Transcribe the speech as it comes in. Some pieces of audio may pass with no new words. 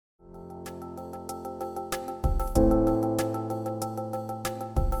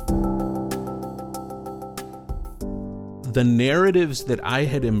the narratives that I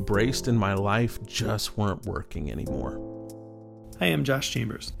had embraced in my life just weren't working anymore. Hi, I'm Josh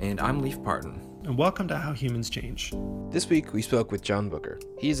Chambers. And I'm Leif Parton. And welcome to How Humans Change. This week we spoke with John Booker.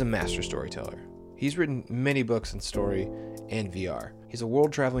 He's a master storyteller. He's written many books in story and VR. He's a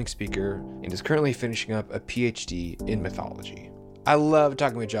world-traveling speaker and is currently finishing up a PhD in mythology. I love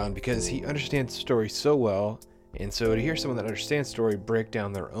talking with John because he understands story so well, and so to hear someone that understands story break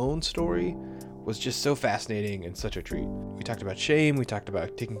down their own story was just so fascinating and such a treat. We talked about shame, we talked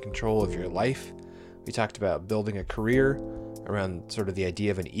about taking control of your life, we talked about building a career around sort of the idea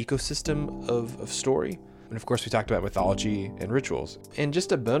of an ecosystem of story. And of course, we talked about mythology and rituals. And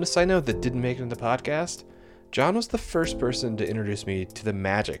just a bonus side note that didn't make it into the podcast, John was the first person to introduce me to the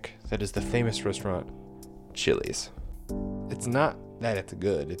magic that is the famous restaurant, Chili's. It's not that it's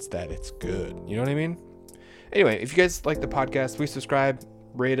good, it's that it's good. You know what I mean? Anyway, if you guys like the podcast, please subscribe,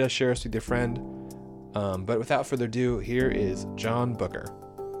 rate us, share us with your friend. But without further ado, here is John Booker.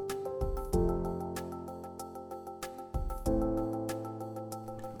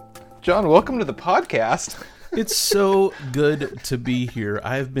 John, welcome to the podcast. It's so good to be here.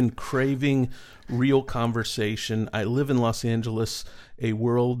 I've been craving real conversation. I live in Los Angeles, a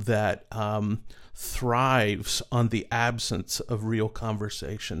world that thrives on the absence of real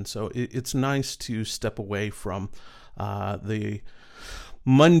conversation. So it's nice to step away from the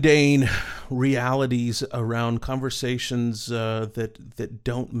mundane realities around conversations that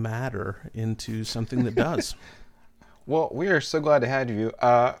don't matter into something that does. Well, we are so glad to have you.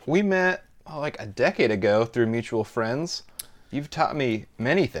 We met like a decade ago through mutual friends. You've taught me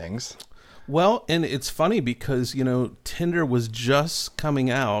many things. Well, and it's funny because, Tinder was just coming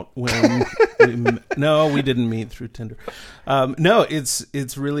out when... No, we didn't meet through Tinder. No,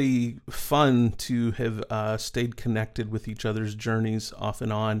 it's really fun to have stayed connected with each other's journeys off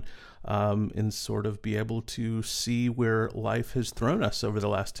and on, and sort of be able to see where life has thrown us over the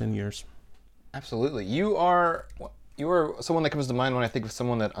last 10 years. Absolutely. You are someone that comes to mind when I think of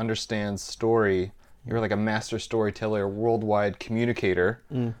someone that understands story. You're like a master storyteller, worldwide communicator.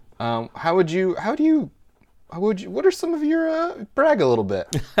 What are some of your, brag a little bit.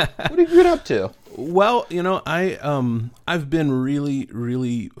 What have you been up to? Well, I've been really,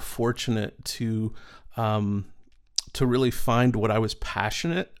 really fortunate to really find what I was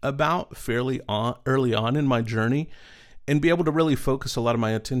passionate about early on in my journey, and be able to really focus a lot of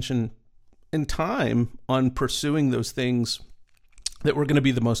my attention and time on pursuing those things that were going to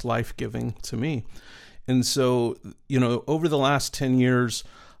be the most life-giving to me. And so, over the last 10 years,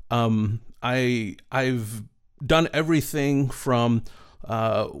 I've done everything from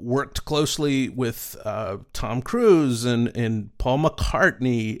worked closely with Tom Cruise and Paul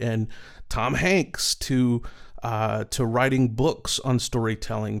McCartney and Tom Hanks to writing books on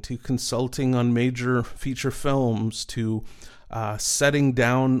storytelling, to consulting on major feature films, to setting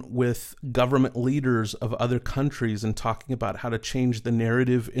down with government leaders of other countries and talking about how to change the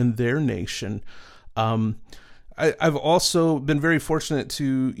narrative in their nation. I've also been very fortunate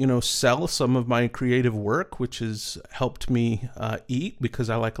to, sell some of my creative work, which has helped me eat because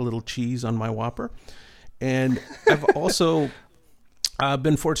I like a little cheese on my Whopper. And I've also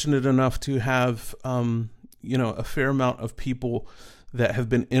been fortunate enough to have, a fair amount of people that have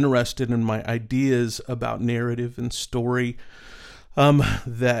been interested in my ideas about narrative and story,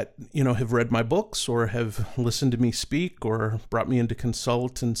 that, have read my books or have listened to me speak or brought me in to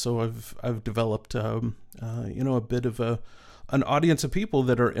consult. And so I've developed, a bit of an audience of people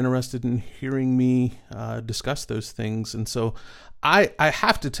that are interested in hearing me discuss those things. And so I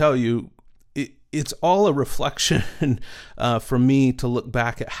have to tell you, it's all a reflection for me to look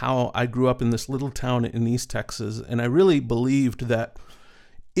back at how I grew up in this little town in East Texas. And I really believed that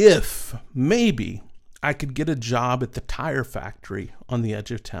if maybe I could get a job at the tire factory on the edge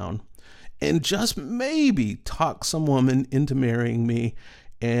of town and just maybe talk some woman into marrying me,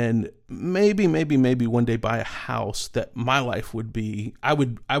 and maybe one day buy a house, that my life would be, I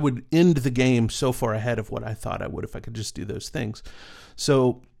would end the game so far ahead of what I thought I would if I could just do those things.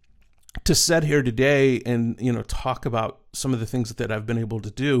 So to sit here today and, talk about some of the things that I've been able to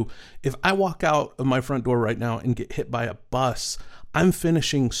do, if I walk out of my front door right now and get hit by a bus, I'm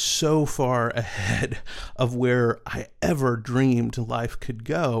finishing so far ahead of where I ever dreamed life could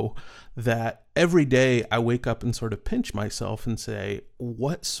go, that every day I wake up and sort of pinch myself and say,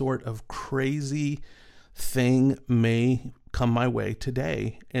 what sort of crazy thing may come my way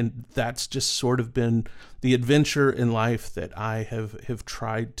today? And that's just sort of been the adventure in life that I have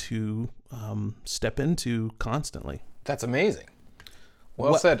tried to step into constantly. That's amazing.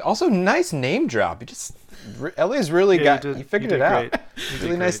 Well said. Also, nice name drop. LA's really you figured it out.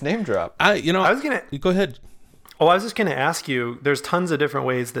 Really nice name drop. I was gonna go ahead. Oh, I was just going to ask you, there's tons of different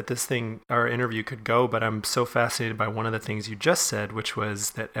ways that our interview could go, but I'm so fascinated by one of the things you just said, which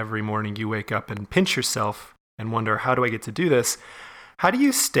was that every morning you wake up and pinch yourself and wonder, how do I get to do this? How do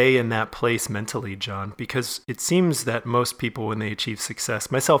you stay in that place mentally, John? Because it seems that most people, when they achieve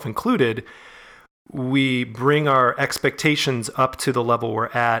success, myself included, we bring our expectations up to the level we're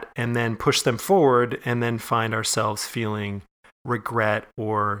at and then push them forward and then find ourselves feeling regret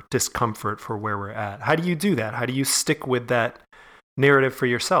or discomfort for where we're at. How do you do that? How do you stick with that narrative for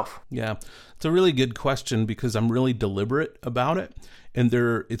yourself? Yeah, it's a really good question because I'm really deliberate about it. And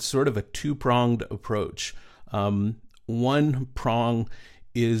it's sort of a two-pronged approach. One prong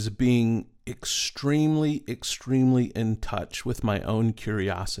is being extremely, extremely in touch with my own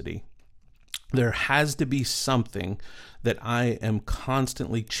curiosity. There has to be something that I am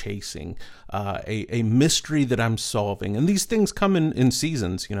constantly chasing, a mystery that I'm solving. And these things come in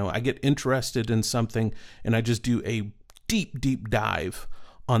seasons. I get interested in something and I just do a deep, deep dive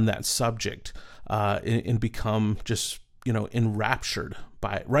on that subject and become just, enraptured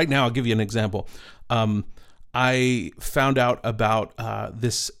by it. Right now, I'll give you an example. I found out about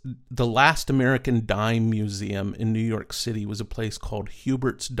the last American Dime Museum in New York City was a place called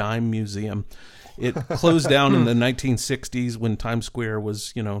Hubert's Dime Museum. It closed down in the 1960s when Times Square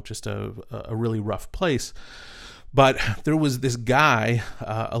was, just a really rough place. But there was this guy,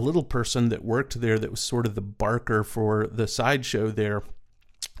 a little person that worked there that was sort of the barker for the sideshow there.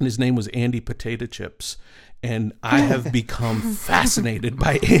 And his name was Andy Potato Chips. And I have become fascinated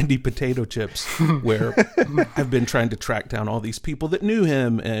by Andy Potato Chips, where I've been trying to track down all these people that knew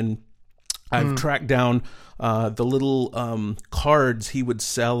him. And I've tracked down the little cards he would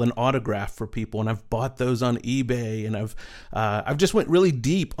sell and autograph for people. And I've bought those on eBay. And I've just went really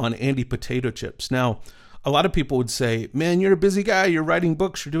deep on Andy Potato Chips. Now, a lot of people would say, man, you're a busy guy. You're writing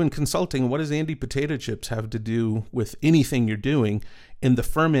books. You're doing consulting. What does Andy Potato Chips have to do with anything you're doing? And the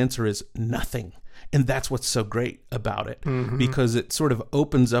firm answer is nothing. And that's what's so great about it, because it sort of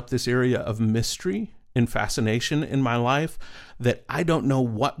opens up this area of mystery and fascination in my life that I don't know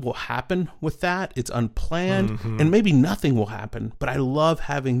what will happen with that. It's unplanned and maybe nothing will happen, but I love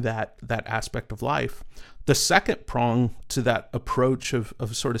having that aspect of life. The second prong to that approach of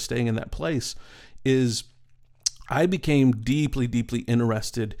sort of staying in that place is I became deeply, deeply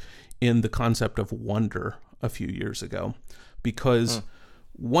interested in the concept of wonder a few years ago, because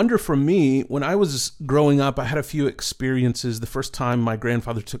wonder for me, when I was growing up, I had a few experiences. The first time my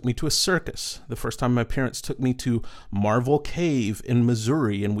grandfather took me to a circus. The first time my parents took me to Marvel Cave in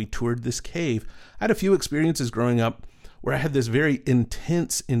Missouri, and we toured this cave. I had a few experiences growing up where I had this very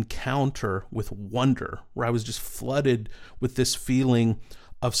intense encounter with wonder, where I was just flooded with this feeling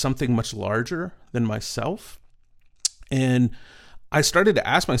of something much larger than myself. And I started to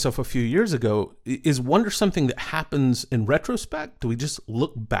ask myself a few years ago, is wonder something that happens in retrospect? Do we just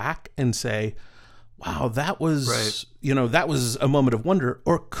look back and say, wow, that was, that was a moment of wonder?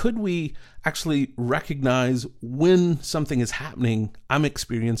 Or could we actually recognize when something is happening, I'm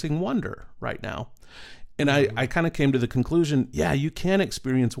experiencing wonder right now? And I kind of came to the conclusion, yeah, you can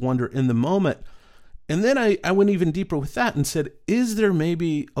experience wonder in the moment. And then I went even deeper with that and said, is there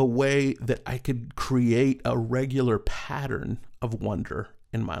maybe a way that I could create a regular pattern of wonder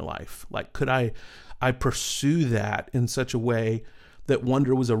in my life? Like, could I pursue that in such a way that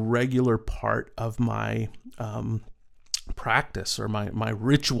wonder was a regular part of my practice or my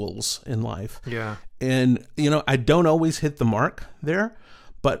rituals in life? Yeah. And, I don't always hit the mark there,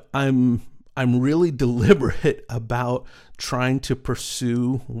 but I'm really deliberate about trying to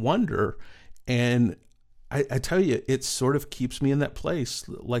pursue wonder. And I tell you, it sort of keeps me in that place,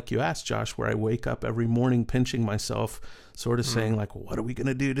 like you asked, Josh, where I wake up every morning pinching myself, sort of saying, like, what are we going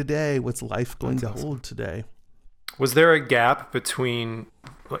to do today? What's life going to hold today? Was there a gap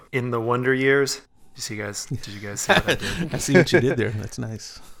in the wonder years? Did you guys see what I did? I see what you did there. That's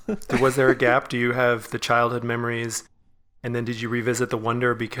nice. Was there a gap? Do you have the childhood memories? And then did you revisit the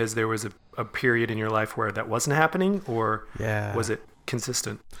wonder because there was a period in your life where that wasn't happening? Or was it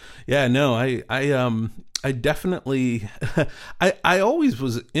consistent? Yeah, no, I definitely, I always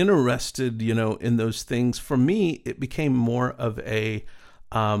was interested, in those things. For me, it became more of an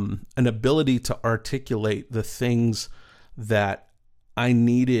ability to articulate the things that I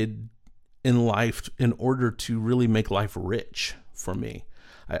needed in life in order to really make life rich for me.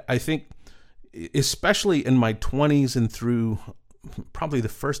 I think, especially in my 20s and through probably the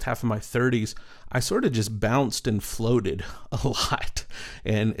first half of my 30s, I sort of just bounced and floated a lot.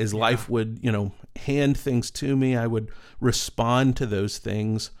 And as life would, hand things to me, I would respond to those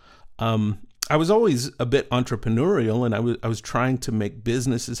things. I I was always a bit entrepreneurial, and I was trying to make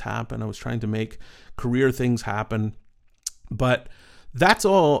businesses happen. I was trying to make career things happen, but that's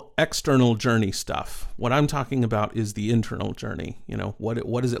all external journey stuff. What I'm talking about is the internal journey. You know,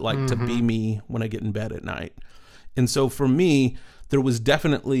 what is it like to be me when I get in bed at night? And so for me, there was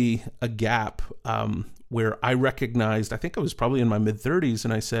definitely a gap where I recognized, I think I was probably in my mid-30s,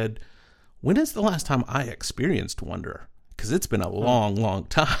 and I said, when is the last time I experienced wonder? Because it's been a long, long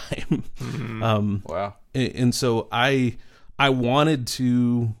time. Wow. And so I wanted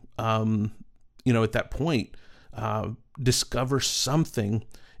to, at that point, discover something.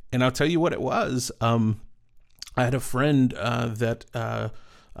 And I'll tell you what it was. I had a friend that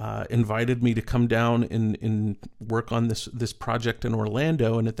invited me to come down and work on this project in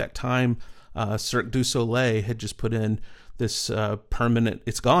Orlando. And at that time, Cirque du Soleil had just put in this permanent,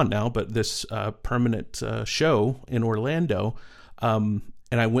 it's gone now, but this permanent show in Orlando. And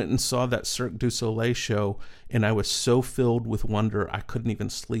I went and saw that Cirque du Soleil show, and I was so filled with wonder, I couldn't even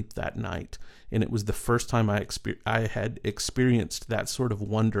sleep that night. And it was the first time I had experienced that sort of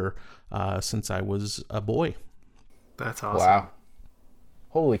wonder since I was a boy. That's awesome. Wow.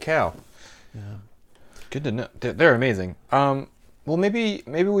 Holy cow. Yeah. Good to know. They're amazing. Well, maybe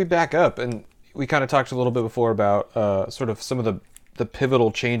we back up, and we kind of talked a little bit before about sort of some of the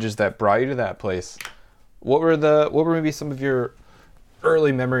pivotal changes that brought you to that place. What were maybe some of your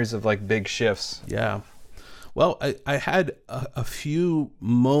early memories of like big shifts? Yeah. Well, I had a few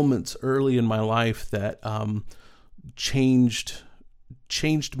moments early in my life that changed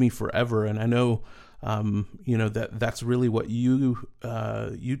me forever, and I know that's really what you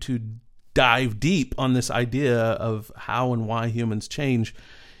two dive deep on, this idea of how and why humans change.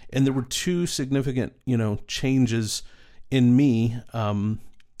 And there were two significant changes in me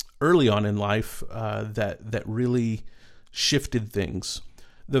early on in life that really shifted things.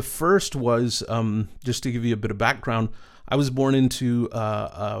 The first was, just to give you a bit of background, I was born into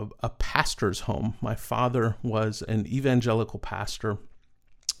a pastor's home. My father was an evangelical pastor.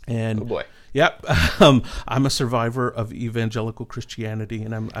 And oh boy. Yep, I'm a survivor of evangelical Christianity,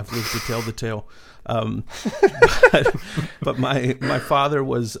 and I've lived to tell the tale. But my father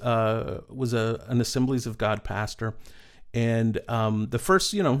was an Assemblies of God pastor, and the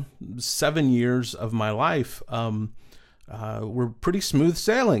first 7 years of my life were pretty smooth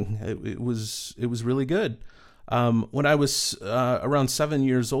sailing. It was really good. When I was around 7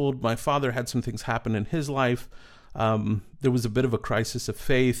 years old, my father had some things happen in his life. There was a bit of a crisis of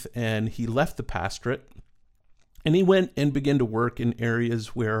faith, and he left the pastorate, and he went and began to work in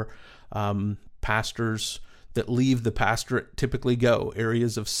areas where pastors that leave the pastorate typically go,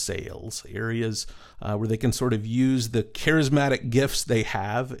 areas of sales, areas where they can sort of use the charismatic gifts they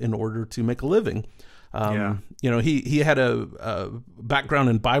have in order to make a living. He had a background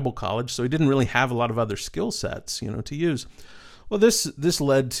in Bible college, so he didn't really have a lot of other skill sets, to use. Well, this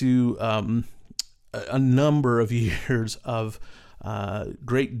led to a number of years of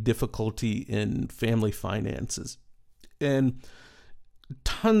great difficulty in family finances, and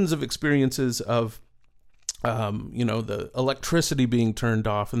tons of experiences of the electricity being turned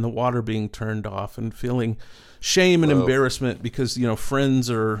off and the water being turned off, and feeling shame and embarrassment because friends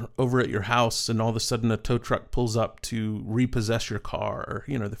are over at your house and all of a sudden a tow truck pulls up to repossess your car,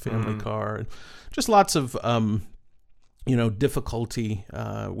 or the family car, and just lots of difficulty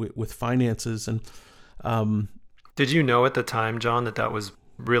with finances. And did you know at the time, John, that was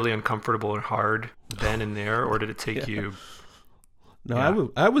really uncomfortable and hard then and there, or did it take you?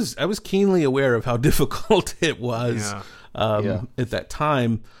 No, yeah. I was keenly aware of how difficult it was at that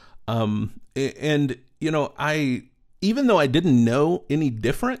time, and I, even though I didn't know any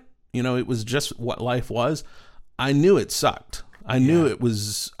different, it was just what life was. I knew it sucked. I knew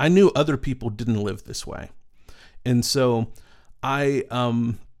I knew other people didn't live this way, and so I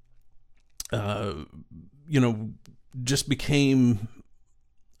just became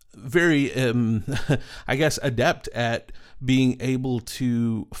very, I guess, adept at being able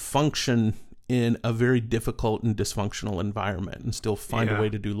to function in a very difficult and dysfunctional environment and still find a way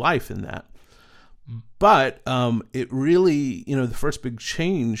to do life in that. But it really, the first big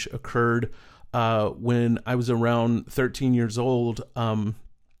change occurred when I was around 13 years old.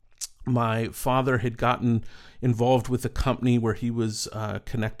 My father had gotten involved with a company where he was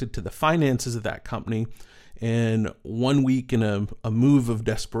connected to the finances of that company. And one week, in a move of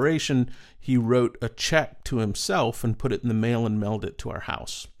desperation, he wrote a check to himself and put it in the mail and mailed it to our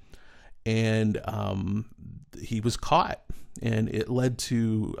house. And he was caught, and it led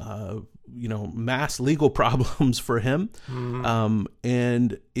to mass legal problems for him.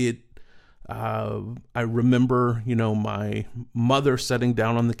 And it I remember, my mother sitting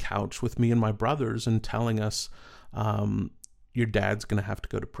down on the couch with me and my brothers and telling us, your dad's going to have to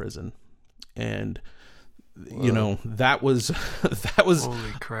go to prison. And, that was,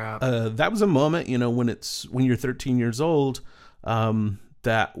 Holy crap. that was a moment, when you're 13 years old,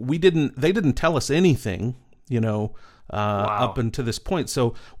 that they didn't tell us anything, Wow. up until this point.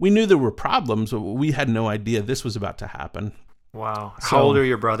 So we knew there were problems, but we had no idea this was about to happen. Wow. How old are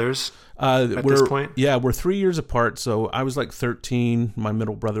your brothers at this point? Yeah, we're 3 years apart. So I was like 13. My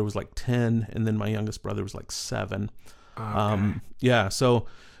middle brother was like 10. And then my youngest brother was like 7. Okay. So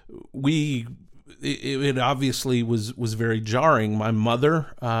it obviously was very jarring. My mother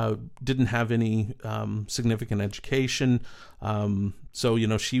didn't have any significant education.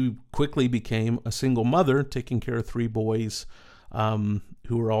 So, she quickly became a single mother, taking care of 3 boys who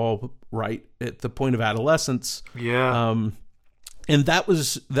were all right at the point of adolescence. Yeah. And that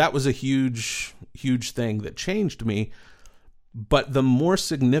was a huge thing that changed me. But the more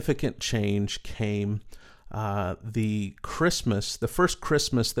significant change came the first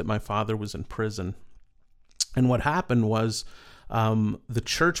Christmas that my father was in prison. And what happened was the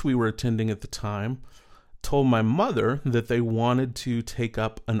church we were attending at the time told my mother that they wanted to take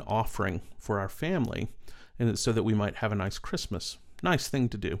up an offering for our family, and so that we might have a nice Christmas. Nice thing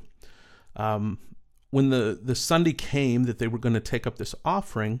to do. When the Sunday came that they were going to take up this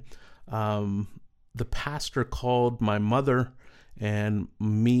offering, the pastor called my mother and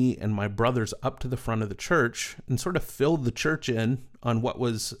me and my brothers up to the front of the church and sort of filled the church in on what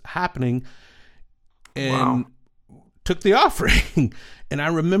was happening, and took the offering. And I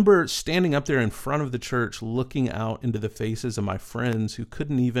remember standing up there in front of the church, looking out into the faces of my friends who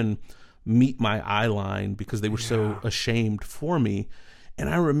couldn't even meet my eye line because they were so ashamed for me. And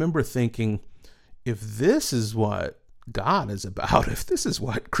I remember thinking, if this is what God is about, if this is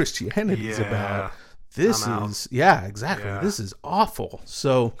what Christianity is about, this is, exactly. Yeah. This is awful.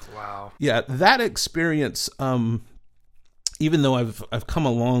 So, Wow. that experience, even though I've come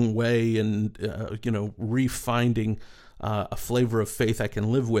a long way and, refinding a flavor of faith I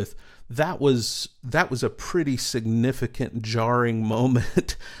can live with, that was a pretty significant, jarring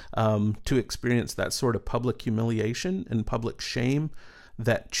moment to experience that sort of public humiliation and public shame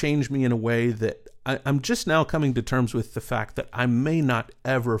that changed me in a way that I'm just now coming to terms with the fact that I may not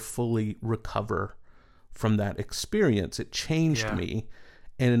ever fully recover from that experience. It changed me,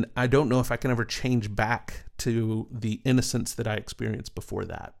 and I don't know if I can ever change back to the innocence that I experienced before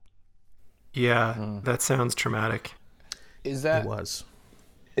that. Yeah, that sounds traumatic. Is that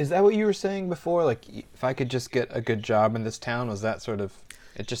what you were saying before? Like, if I could just get a good job in this town, was that sort of,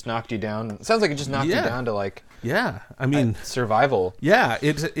 it just knocked you down? It sounds like it just knocked you down to like, I mean, survival. Yeah,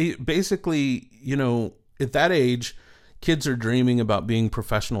 it basically, at that age, kids are dreaming about being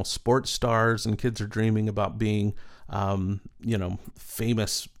professional sports stars, and kids are dreaming about being,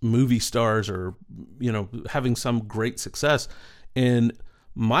 famous movie stars, or, having some great success. And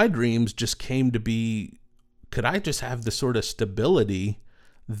my dreams just came to be, could I just have the sort of stability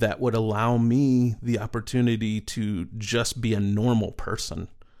that would allow me the opportunity to just be a normal person,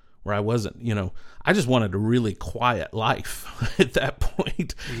 where I wasn't, I just wanted a really quiet life at that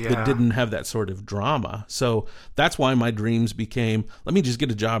point that didn't have that sort of drama. So that's why my dreams became, let me just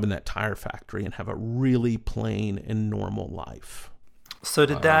get a job in that tire factory and have a really plain and normal life. So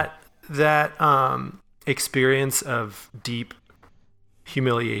did that experience of deep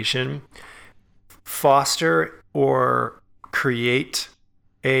humiliation foster or create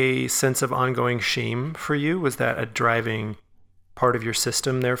a sense of ongoing shame for you? Was that a driving part of your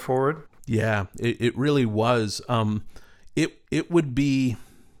system there forward? Yeah, it really was. It would be,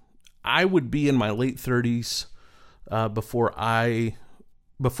 I would be in my late 30s before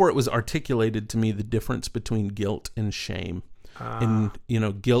it was articulated to me the difference between guilt and shame. And,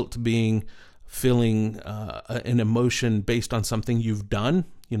 guilt being feeling an emotion based on something you've done,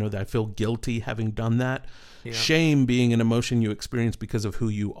 that I feel guilty having done that. Yeah. Shame being an emotion you experience because of who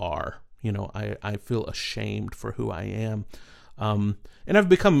you are. I feel ashamed for who I am. And I've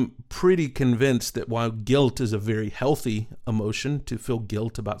become pretty convinced that while guilt is a very healthy emotion, to feel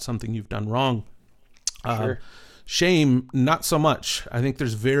guilt about something you've done wrong, shame, not so much. I think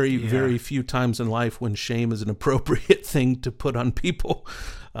there's very few times in life when shame is an appropriate thing to put on people.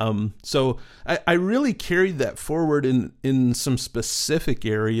 So I really carried that forward in some specific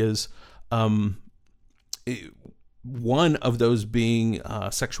areas. One of those being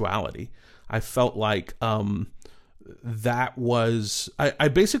sexuality. I felt like that was, I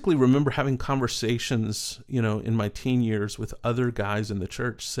basically remember having conversations, in my teen years with other guys in the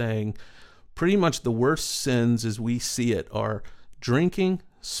church saying pretty much the worst sins as we see it are drinking,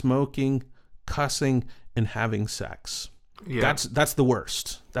 smoking, cussing, and having sex. Yeah. That's the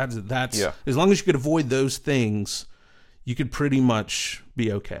worst. That's Yeah. As long as you could avoid those things, you could pretty much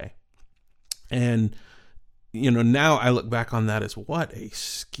be okay. And now I look back on that as what a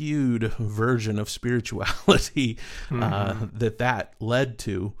skewed version of spirituality that led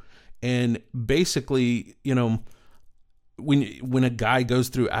to. And basically, when a guy goes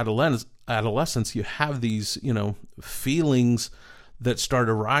through adolescence, you have these, feelings that start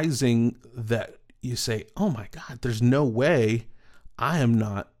arising that you say, oh my God, there's no way I am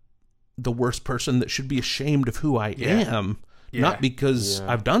not the worst person that should be ashamed of who I am. Yeah. Not because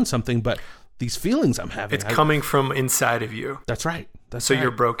I've done something, but these feelings I'm having. It's coming from inside of you. That's right. So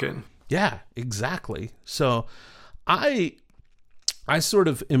you're broken. Yeah, exactly. So I sort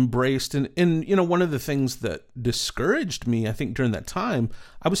of embraced, and one of the things that discouraged me, I think, during that time,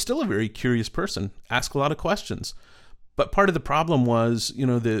 I was still a very curious person, ask a lot of questions. But part of the problem was,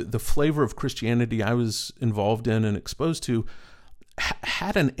 the flavor of Christianity I was involved in and exposed to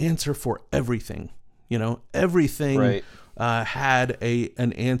had an answer for everything. Everything Right. Had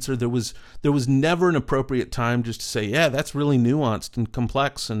an answer. There was never an appropriate time just to say, yeah, that's really nuanced and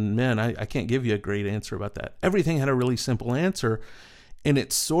complex, and man, I can't give you a great answer about that. Everything had a really simple answer, and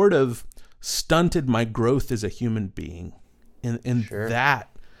it sort of stunted my growth as a human being. And Sure. that,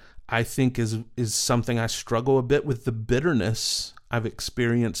 I think, is something I struggle a bit with, the bitterness I've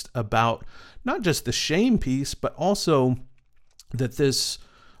experienced about not just the shame piece, but also that this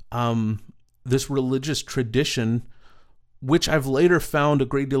religious tradition, which I've later found a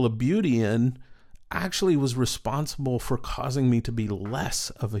great deal of beauty in, actually was responsible for causing me to be less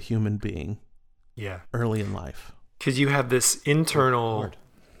of a human being early in life. Because you have this internal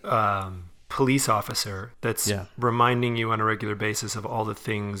police officer that's reminding you on a regular basis of all the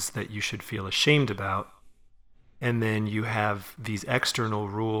things that you should feel ashamed about. And then you have these external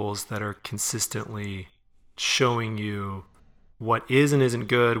rules that are consistently showing you what is and isn't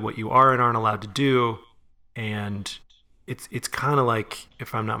good, what you are and aren't allowed to do. And it's kind of like,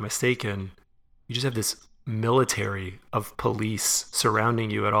 if I'm not mistaken, you just have this military of police surrounding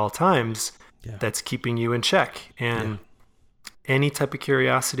you at all times that's keeping you in check. And any type of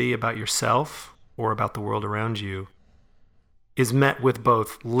curiosity about yourself or about the world around you is met with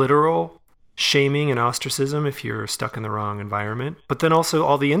both literal shaming and ostracism if you're stuck in the wrong environment, but then also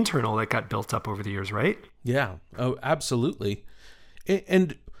all the internal that got built up over the years, right? Yeah. Oh, absolutely.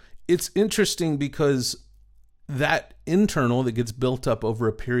 And it's interesting because that internal that gets built up over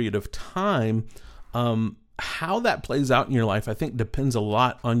a period of time, how that plays out in your life, I think, depends a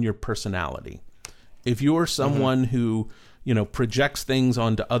lot on your personality. If you're someone who, projects things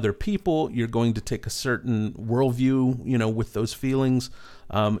onto other people, you're going to take a certain worldview, with those feelings.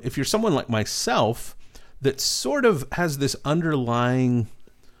 If you're someone like myself that sort of has this underlying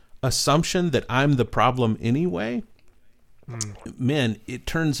assumption that I'm the problem anyway, man, it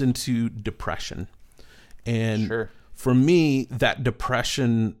turns into depression. And for me, that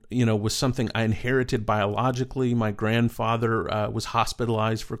depression, was something I inherited biologically. My grandfather was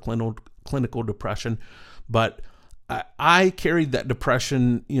hospitalized for clinical depression, but I carried that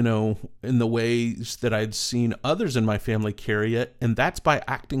depression, in the ways that I'd seen others in my family carry it, and that's by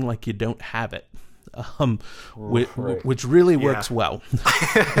acting like you don't have it. Which really works well.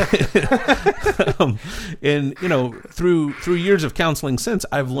 And through years of counseling since,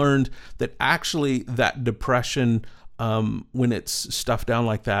 I've learned that actually that depression, when it's stuffed down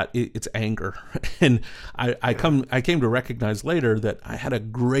like that, it's anger. And I came to recognize later that I had a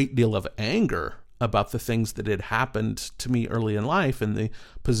great deal of anger about the things that had happened to me early in life and the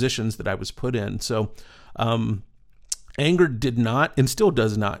positions that I was put in. So anger did not, and still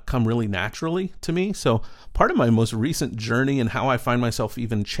does not, come really naturally to me. So part of my most recent journey and how I find myself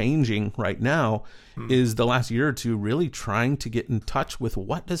even changing right now is the last year or two really trying to get in touch with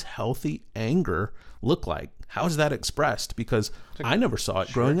what does healthy anger look like? How is that expressed? Because I never saw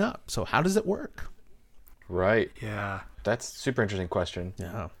it growing up. So how does it work? Right. Yeah. That's a super interesting question.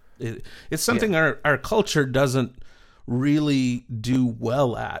 Yeah. It's something our culture doesn't really do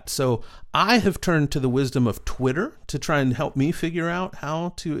well at. So I have turned to the wisdom of Twitter to try and help me figure out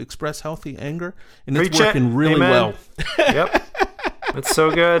how to express healthy anger, and it's working really well. Yep. That's so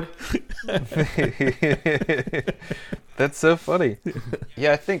good. That's so funny.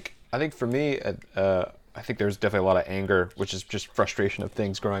 Yeah, I think for me, I think there's definitely a lot of anger, which is just frustration of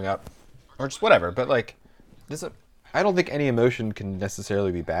things growing up, or just whatever. But like, I don't think any emotion can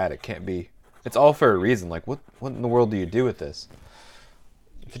necessarily be bad. It can't be. It's all for a reason. Like, what in the world do you do with this?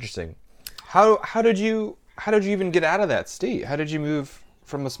 It's interesting. How did you even get out of that state? How did you move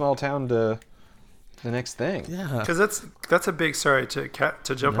from a small town to the next thing? Yeah, because that's a big. Sorry to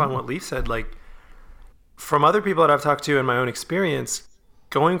jump on what Leaf said. Like, from other people that I've talked to in my own experience,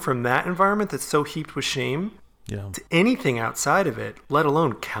 going from that environment that's so heaped with shame to anything outside of it, let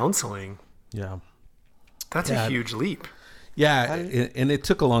alone counseling. Yeah. That's a huge leap. Yeah, and it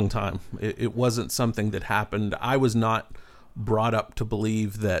took a long time. It wasn't something that happened. I was not brought up to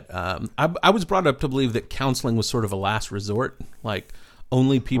believe that I was brought up to believe that counseling was sort of a last resort, like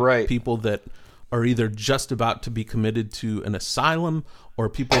only people that are either just about to be committed to an asylum or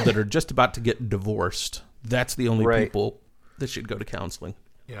people that are just about to get divorced. That's the only people that should go to counseling.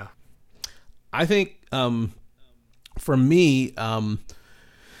 Yeah. I think for me,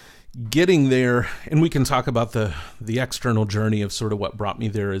 getting there, and we can talk about the external journey of sort of what brought me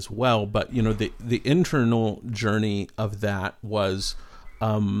there as well, but you know, the internal journey of that was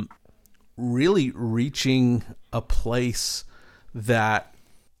really reaching a place that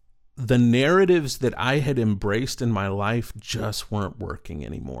the narratives that I had embraced in my life just weren't working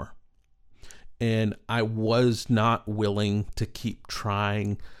anymore. And I was not willing to keep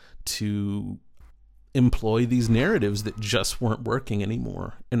trying to employ these narratives that just weren't working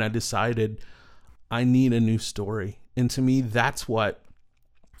anymore. And I decided I need a new story. And to me, that's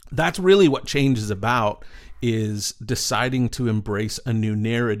really what change is about, is deciding to embrace a new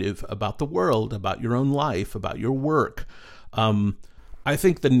narrative about the world, about your own life, about your work. I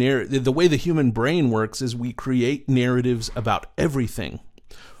think the way the human brain works is we create narratives about everything.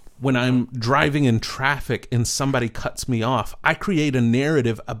 When I'm driving in traffic and somebody cuts me off, I create a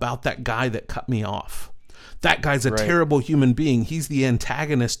narrative about that guy that cut me off. That guy's a terrible human being. He's the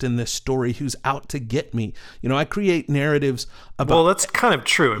antagonist in this story who's out to get me. You know, I create narratives about... Well, that's kind of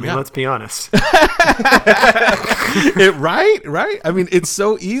true. I mean, let's be honest. Right? I mean, it's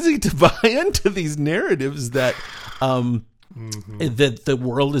so easy to buy into these narratives that that the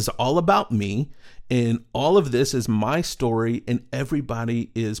world is all about me, and all of this is my story, and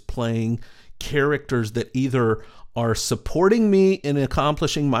everybody is playing characters that either are supporting me in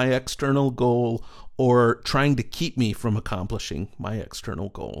accomplishing my external goal or trying to keep me from accomplishing my external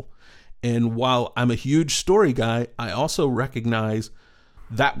goal. And while I'm a huge story guy, I also recognize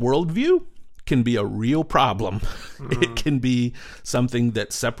that worldview can be a real problem. It can be something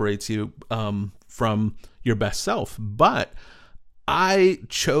that separates you from your best self. But I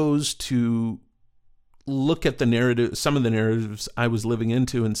chose to look at the narrative, some of the narratives I was living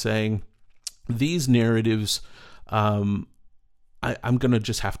into, and saying, these narratives, I'm going to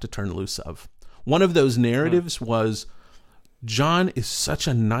just have to turn loose of. One of those narratives was, John is such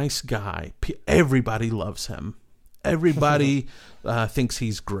a nice guy. Everybody loves him. Everybody thinks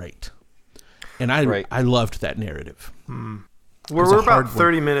he's great. And I loved that narrative. We're about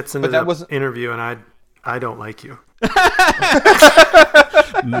 30 minutes into the interview, and I don't like you.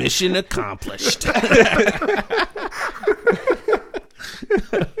 Mission accomplished.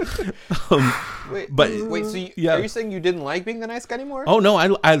 Wait, so are you saying you didn't like being the nice guy anymore? Oh, no,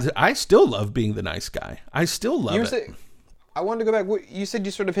 I still love being the nice guy. I still love it. I wanted to go back. You said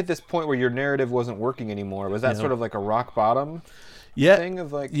you sort of hit this point where your narrative wasn't working anymore. Was that sort of like a rock bottom thing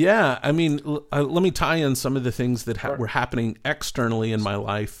of like... Yeah, I mean, let me tie in some of the things that were happening externally in my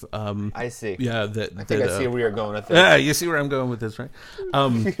life. I see. Yeah, I think I see where you're going with this. Yeah, you see where I'm going with this, right?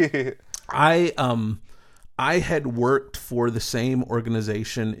 I had worked for the same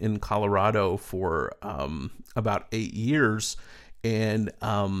organization in Colorado for about 8 years, and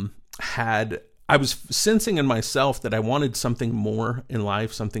I was sensing in myself that I wanted something more in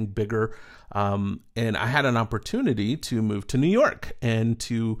life, something bigger, and I had an opportunity to move to New York and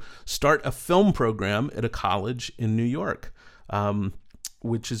to start a film program at a college in New York,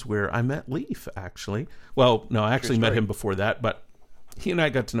 which is where I met Leif, actually. Well, no, I actually met him before that, but he and I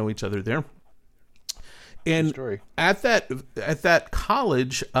got to know each other there. And at that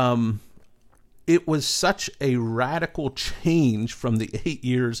college, it was such a radical change from the 8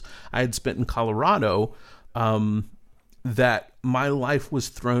 years I had spent in Colorado that my life was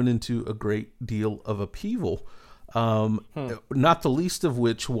thrown into a great deal of upheaval. Not the least of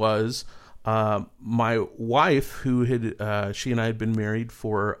which was my wife, who she and I had been married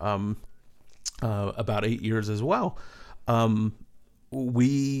for about 8 years as well.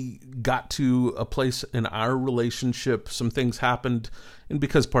 We got to a place in our relationship, some things happened, and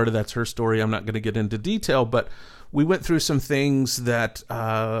because part of that's her story, I'm not going to get into detail, but we went through some things that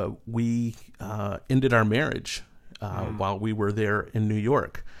we ended our marriage while we were there in New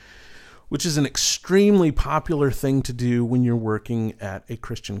York, which is an extremely popular thing to do when you're working at a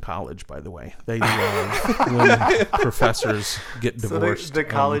Christian college, by the way. They love when professors get divorced. So the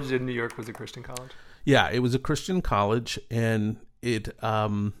college in New York was a Christian college? Yeah, it was a Christian college, and it,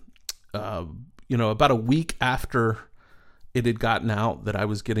 about a week after it had gotten out that I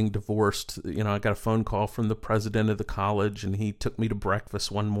was getting divorced. I got a phone call from the president of the college, and he took me to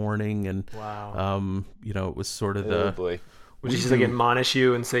breakfast one morning, and wow. It was sort of Oh boy. Would he just admonish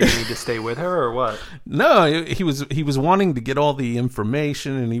you and say you need to stay with her, or what? No, he was wanting to get all the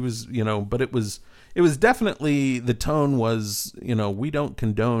information, and he was, but it was definitely, the tone was, we don't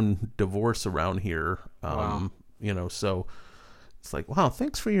condone divorce around here. Wow. So it's like, wow,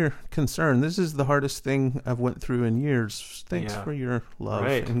 thanks for your concern. This is the hardest thing I've went through in years. Thanks for your love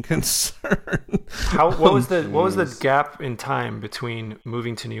and concern. What was the gap in time between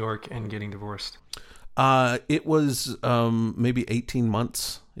moving to New York and getting divorced? It was maybe 18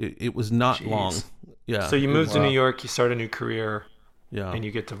 months. It was not long. Yeah. So you moved to New York, you start a new career, and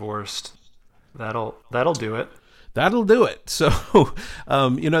you get divorced. That'll do it. That'll do it. So,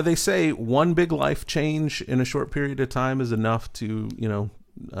 they say one big life change in a short period of time is enough to,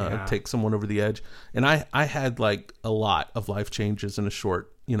 take someone over the edge. And I had like a lot of life changes in a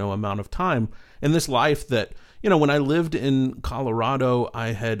short, amount of time. And this life that, when I lived in Colorado,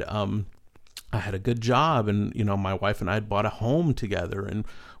 I had a good job, and, my wife and I had bought a home together, and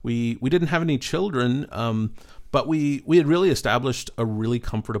we didn't have any children, but we had really established a really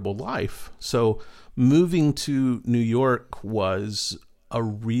comfortable life. So moving to New York was a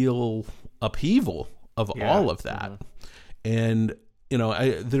real upheaval of all of that. And,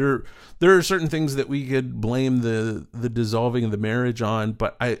 there are certain things that we could blame the dissolving of the marriage on,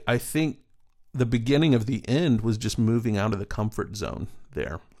 but I think the beginning of the end was just moving out of the comfort zone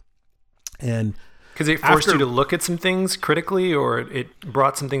there. And because it forced you to look at some things critically, or it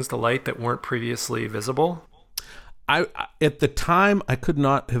brought some things to light that weren't previously visible? At the time, I could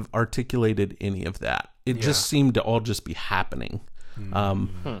not have articulated any of that. It just seemed to all just be happening.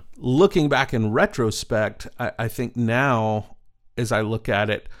 Looking back in retrospect, I think now, as I look at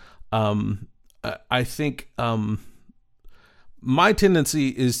it, I think my tendency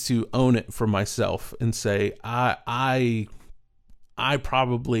is to own it for myself and say, I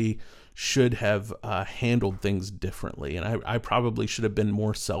probably should have handled things differently, and I probably should have been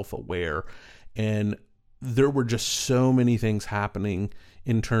more self-aware. And there were just so many things happening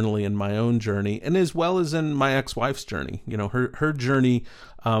internally in my own journey, and as well as in my ex-wife's journey. Her journey,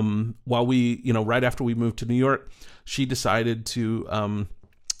 while we, right after we moved to New York, she decided to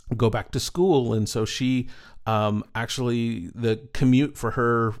go back to school, and so she actually, the commute for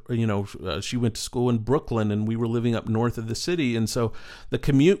her, she went to school in Brooklyn, and we were living up north of the city, and so the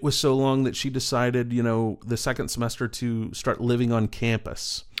commute was so long that she decided, the second semester to start living on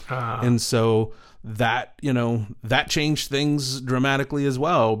campus. And so that, that changed things dramatically as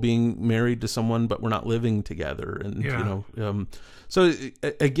well, being married to someone, but we're not living together. And, so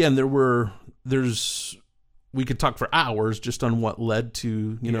again, we could talk for hours just on what led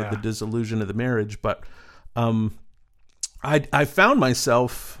to, the dissolution of the marriage. But, I found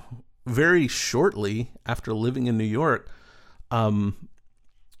myself very shortly after living in New York,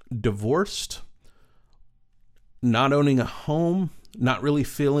 divorced, not owning a home, not really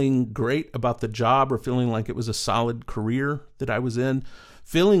feeling great about the job or feeling like it was a solid career that I was in,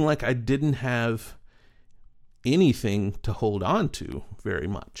 feeling like I didn't have anything to hold on to very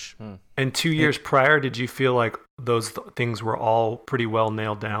much. And 2 years prior, did you feel like those things were all pretty well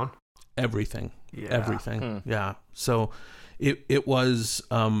nailed down? Everything. Yeah. So it was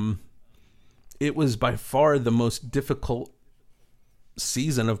by far the most difficult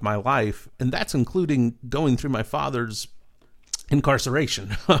season of my life, and that's including going through my father's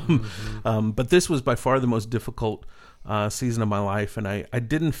incarceration. But this was by far the most difficult season of my life, and I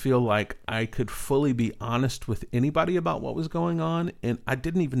didn't feel like I could fully be honest with anybody about what was going on, and I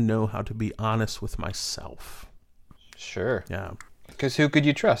didn't even know how to be honest with myself. Sure. Yeah. Because who could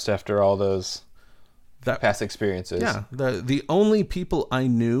you trust after all those past experiences? Yeah. The only people I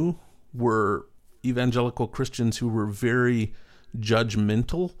knew were evangelical Christians who were very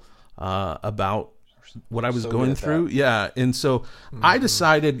judgmental about what I was going through. Yeah. And so I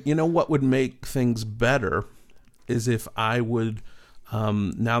decided, what would make things better is if I would,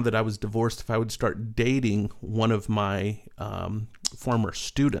 now that I was divorced, if I would start dating one of my former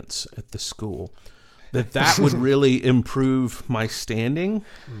students at the school, that would really improve my standing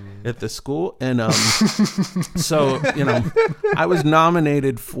at the school. And so, I was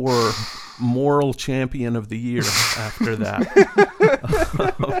nominated for Moral Champion of the Year after that.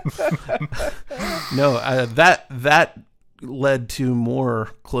 That led to more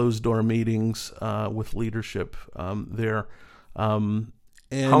closed door meetings with leadership there. And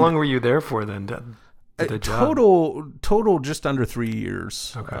how long were you there for then? The job? Total just under 3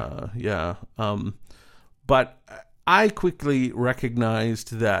 years. Okay. Yeah. But I quickly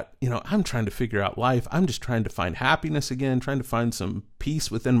recognized that, I'm trying to figure out life. I'm just trying to find happiness again, trying to find some peace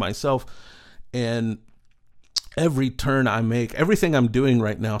within myself. And every turn I make, everything I'm doing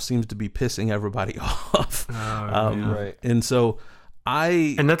right now seems to be pissing everybody off. Right. And so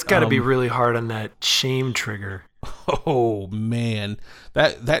and that's got to be really hard on that shame trigger. Oh man,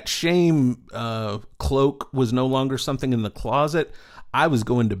 that shame cloak was no longer something in the closet. I was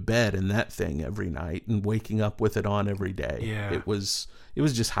going to bed in that thing every night and waking up with it on every day. Yeah. It was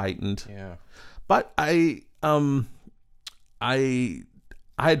just heightened. Yeah. But I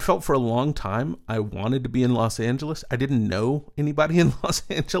had felt for a long time I wanted to be in Los Angeles. I didn't know anybody in Los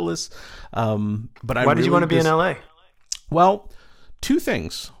Angeles. But Why did you want to be in LA? Well, two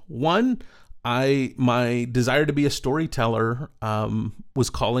things. One, my desire to be a storyteller was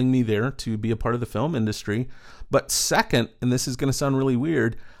calling me there to be a part of the film industry. But second, and this is going to sound really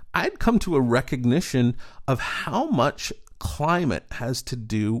weird, I'd come to a recognition of how much climate has to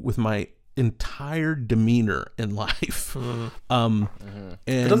do with my entire demeanor in life. And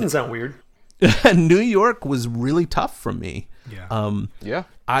It doesn't sound weird. New York was really tough for me. Yeah. Yeah.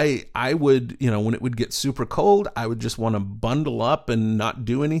 I would, when it would get super cold, I would just want to bundle up and not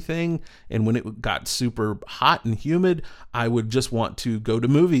do anything. And when it got super hot and humid, I would just want to go to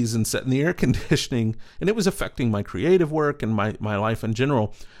movies and sit in the air conditioning. And it was affecting my creative work and my life in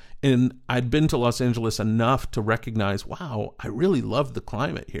general. And I'd been to Los Angeles enough to recognize, wow, I really love the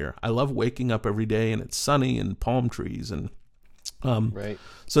climate here. I love waking up every day and it's sunny and palm trees. And Right.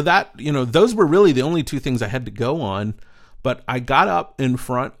 so that, those were really the only two things I had to go on. But I got up in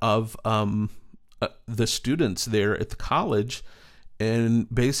front of the students there at the college and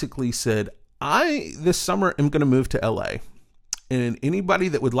basically said, this summer am going to move to LA. And anybody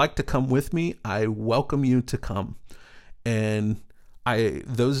that would like to come with me, I welcome you to come. And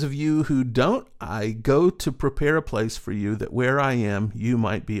those of you who don't, I go to prepare a place for you that where I am, you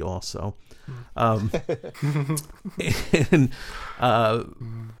might be also. And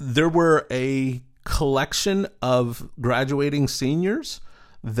there were a collection of graduating seniors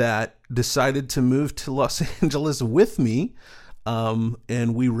that decided to move to Los Angeles with me.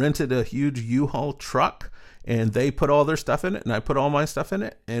 And we rented a huge U-Haul truck and they put all their stuff in it and I put all my stuff in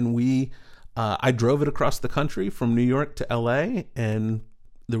it. And I drove it across the country from New York to LA, and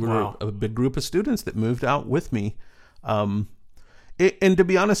there were a big group of students that moved out with me. And to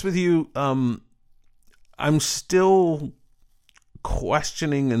be honest with you, I'm still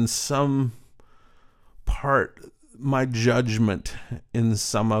questioning in some part my judgment in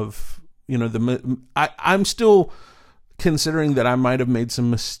some of, I'm still considering that I might have made some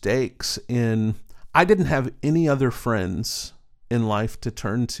mistakes I didn't have any other friends in life to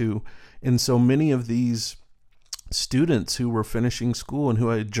turn to. And so many of these students who were finishing school and who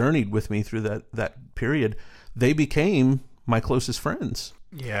had journeyed with me through that period, they became my closest friends.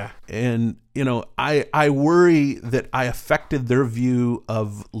 Yeah. And, I worry that I affected their view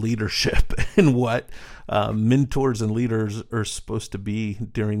of leadership and what mentors and leaders are supposed to be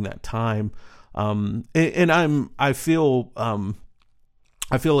during that time. And I feel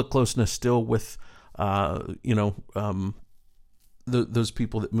a closeness still with, those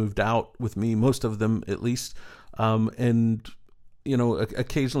people that moved out with me, most of them at least. And,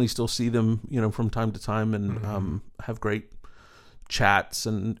 occasionally still see them, from time to time and have great chats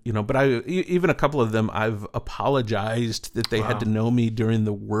and, but even a couple of them, I've apologized that they had to know me during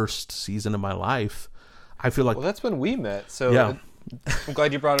the worst season of my life. I feel like, well, that's when we met. So yeah. I'm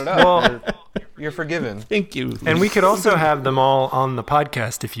glad you brought it up. Well, you're forgiven. Thank you. And we could also have them all on the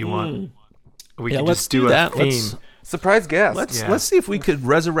podcast if you want. We could just do a theme. Surprise guest. Let's see if we could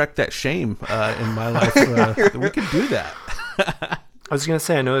resurrect that shame in my life. We could do that. I was going to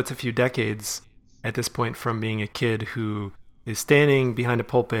say, I know it's a few decades at this point from being a kid who is standing behind a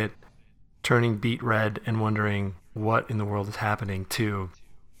pulpit, turning beet red and wondering what in the world is happening, to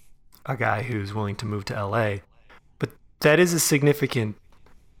a guy who's willing to move to LA. But that is a significant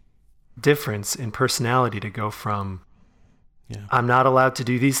difference in personality to go from I'm not allowed to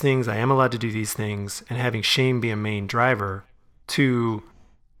do these things, I am allowed to do these things, and having shame be a main driver, to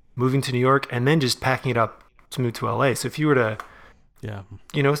moving to New York and then just packing it up to move to LA. So if you were to,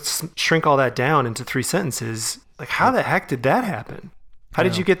 shrink all that down into 3 sentences, like how the heck did that happen? How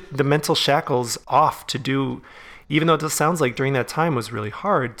did you get the mental shackles off to do, even though it sounds like during that time was really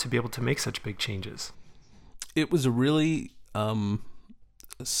hard to be able to make such big changes? It was a really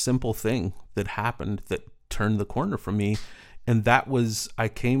simple thing that happened that turned the corner for me. And that was, I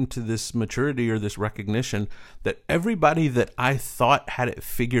came to this maturity or this recognition that everybody that I thought had it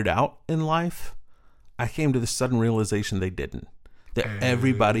figured out in life, I came to the sudden realization they didn't. that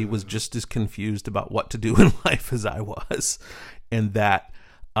everybody was just as confused about what to do in life as I was, and that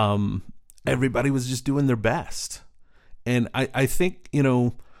everybody was just doing their best. And I think,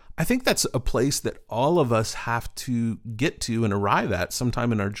 I think that's a place that all of us have to get to and arrive at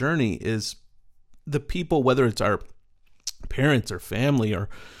sometime in our journey, is the people, whether it's our parents or family or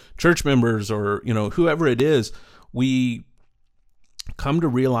church members or, whoever it is, we come to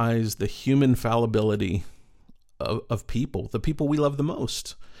realize the human fallibility of people, the people we love the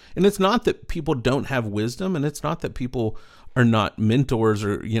most. And it's not that people don't have wisdom, and it's not that people are not mentors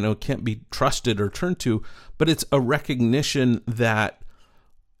or, can't be trusted or turned to, but it's a recognition that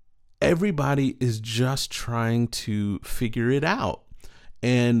everybody is just trying to figure it out.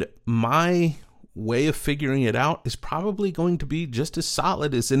 And my way of figuring it out is probably going to be just as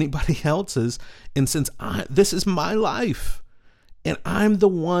solid as anybody else's. And since this is my life, and I'm the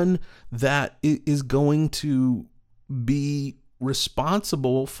one that is going to be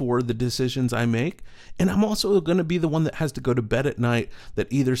responsible for the decisions I make, and I'm also going to be the one that has to go to bed at night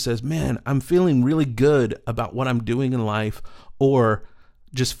that either says, man, I'm feeling really good about what I'm doing in life, or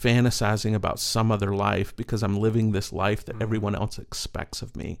just fantasizing about some other life because I'm living this life that everyone else expects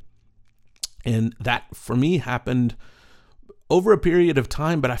of me. And that, for me, happened over a period of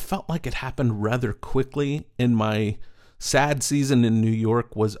time, but I felt like it happened rather quickly. And my sad season in New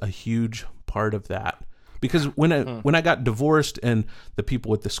York was a huge part of that. Because when I got divorced and the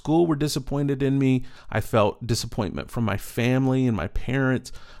people at the school were disappointed in me, I felt disappointment from my family and my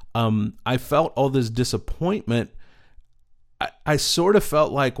parents. I felt all this disappointment. I sort of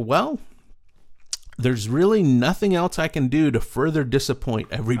felt like, well, there's really nothing else I can do to further disappoint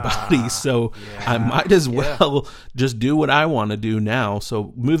everybody. So I might as well just do what I want to do now.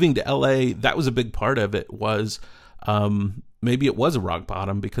 So moving to LA, that was a big part of it. Was maybe it was a rock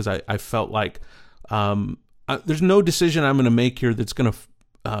bottom, because I felt like there's no decision I'm going to make here that's going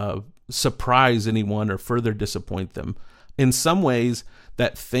to surprise anyone or further disappoint them. In some ways,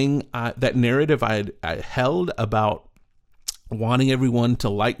 that narrative I held about wanting everyone to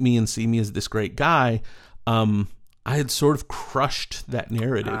like me and see me as this great guy, I had sort of crushed that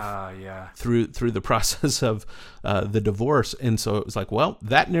narrative through the process of the divorce. And so it was like, well,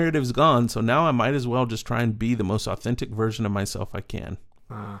 that narrative's gone, so now I might as well just try and be the most authentic version of myself I can.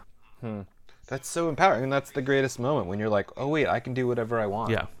 That's so empowering, and that's the greatest moment, when you're like, oh wait, I can do whatever I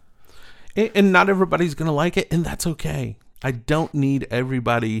want. Yeah. And not everybody's going to like it, and that's okay. I don't need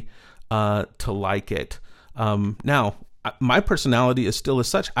everybody to like it. Now, my personality is still as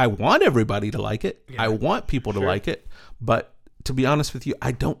such. I want everybody to like it. Yeah. I want people to like it. But to be honest with you,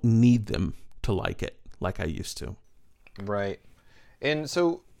 I don't need them to like it like I used to. Right. And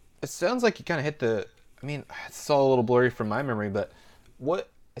so it sounds like you kind of hit it's all a little blurry from my memory, but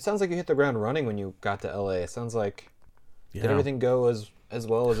it sounds like you hit the ground running when you got to LA. It sounds like, did everything go as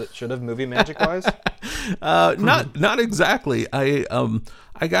well as it should have, movie magic wise? Not exactly.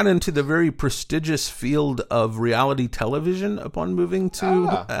 I got into the very prestigious field of reality television upon moving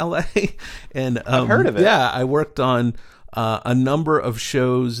to LA, and I've heard of it. Yeah, I worked on a number of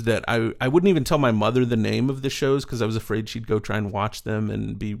shows that I wouldn't even tell my mother the name of the shows because I was afraid she'd go try and watch them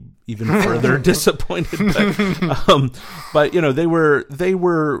and be even further disappointed. But they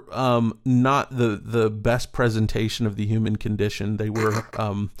were not the best presentation of the human condition. They were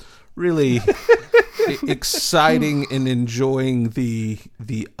really exciting and enjoying the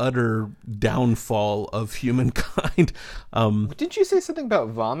utter downfall of humankind. Didn't you say something about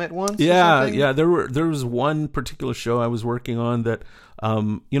vomit once? Yeah. There was one particular show I was working on that,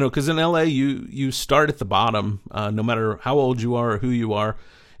 because in LA you start at the bottom, no matter how old you are or who you are,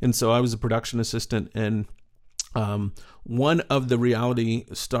 and so I was a production assistant, and one of the reality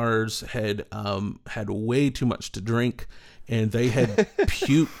stars had way too much to drink. And they had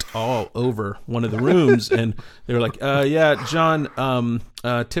puked all over one of the rooms, and they were like, "Yeah, John,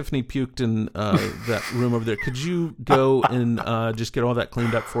 Tiffany puked in that room over there. Could you go and just get all that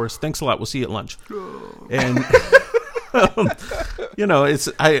cleaned up for us? Thanks a lot. We'll see you at lunch." And it's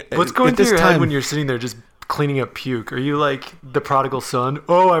what's going through your head when you're sitting there just cleaning up puke? Are you like the prodigal son?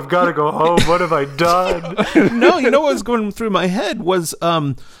 Oh, I've got to go home. What have I done? No, what was going through my head was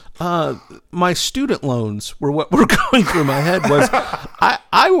my student loans were what were going through my head. Was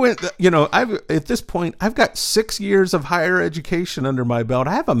I went, at this point, I've got 6 years of higher education under my belt.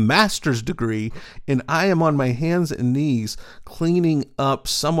 I have a master's degree, and I am on my hands and knees cleaning up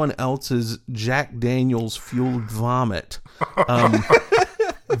someone else's Jack Daniels fueled vomit.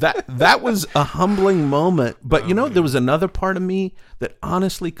 That was a humbling moment. But, there was another part of me that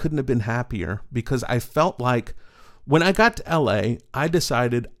honestly couldn't have been happier, because I felt like when I got to LA, I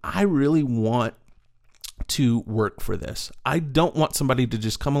decided I really want to work for this. I don't want somebody to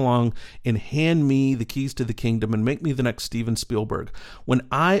just come along and hand me the keys to the kingdom and make me the next Steven Spielberg. When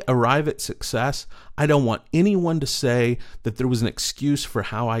I arrive at success, I don't want anyone to say that there was an excuse for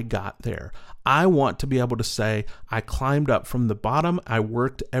how I got there. I want to be able to say, I climbed up from the bottom, I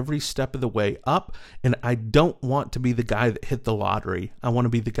worked every step of the way up, and I don't want to be the guy that hit the lottery. I want to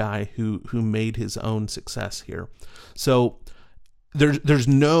be the guy who made his own success here. So there's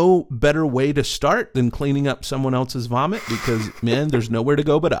no better way to start than cleaning up someone else's vomit, because, man, there's nowhere to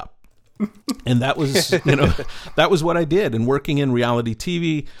go but up. And that was, that was what I did. And working in reality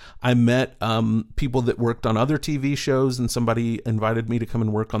TV, I met people that worked on other TV shows, and somebody invited me to come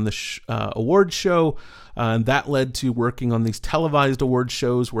and work on the award show. And that led to working on these televised award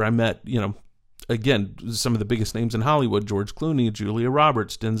shows where I met, again, some of the biggest names in Hollywood: George Clooney, Julia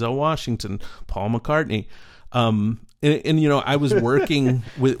Roberts, Denzel Washington, Paul McCartney. And I was working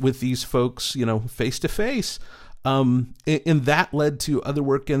with these folks, face to face. And that led to other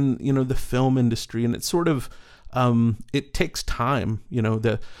work in, the film industry. And it's sort of, it takes time.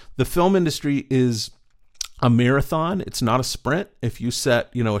 The film industry is a marathon. It's not a sprint. If you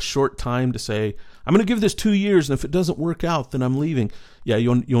set, a short time to say, I'm going to give this 2 years, and if it doesn't work out, then I'm leaving. Yeah,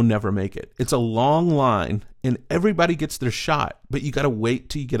 you'll never make it. It's a long line, and everybody gets their shot, but you got to wait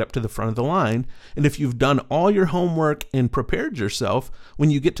till you get up to the front of the line. And if you've done all your homework and prepared yourself,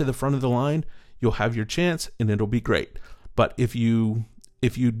 when you get to the front of the line, you'll have your chance, and it'll be great. But if you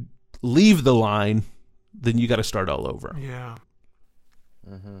leave the line, then you got to start all over. Yeah.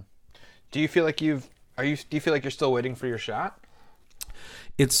 Mm-hmm. Do you feel like do you feel like you're still waiting for your shot?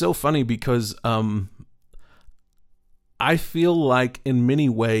 It's so funny because I feel like in many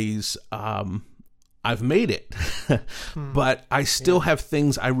ways I've made it, but I still have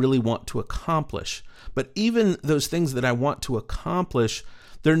things I really want to accomplish. But even those things that I want to accomplish,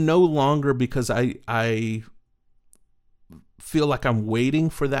 they're no longer because I feel like I'm waiting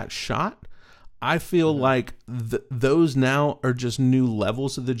for that shot. I feel like those now are just new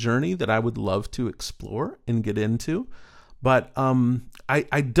levels of the journey that I would love to explore and get into. But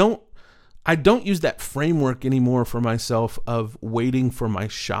I don't use that framework anymore for myself of waiting for my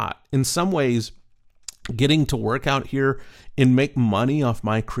shot. In some ways, getting to work out here and make money off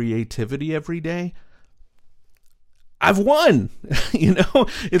my creativity every day, I've won.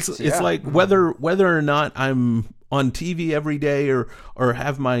 It's like whether or not I'm on TV every day or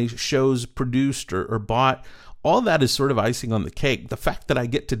have my shows produced or bought, all that is sort of icing on the cake. The fact that I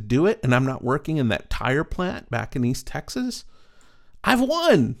get to do it and I'm not working in that tire plant back in East Texas, I've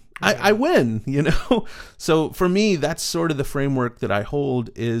won. I win, So for me, that's sort of the framework that I hold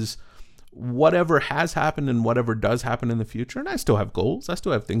is whatever has happened and whatever does happen in the future. And I still have goals. I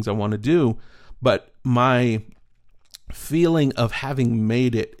still have things I want to do, but my feeling of having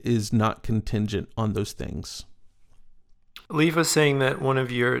made it is not contingent on those things. Leaf was saying that one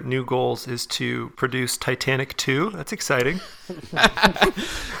of your new goals is to produce Titanic 2. That's exciting.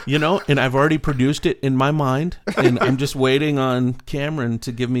 And I've already produced it in my mind, and I'm just waiting on Cameron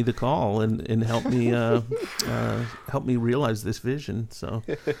to give me the call and help me realize this vision. So,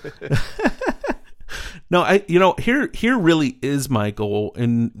 no, here really is my goal,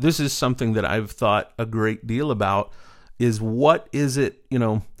 and this is something that I've thought a great deal about. Is what is it?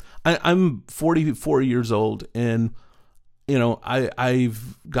 I'm 44 years old, and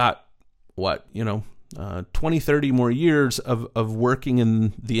I've got 20, 30 more years of working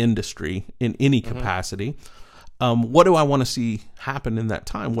in the industry in any capacity. What do I want to see happen in that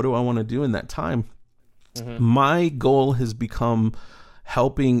time? What do I want to do in that time? My goal has become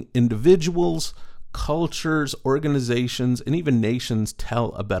helping individuals, cultures, organizations, and even nations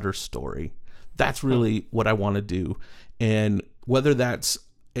tell a better story. That's really what I want to do. And whether that's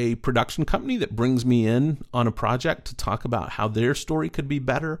a production company that brings me in on a project to talk about how their story could be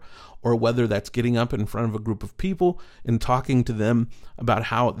better, or whether that's getting up in front of a group of people and talking to them about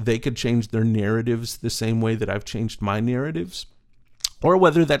how they could change their narratives the same way that I've changed my narratives, or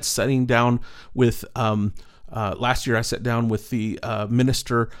whether that's sitting down with last year I sat down with the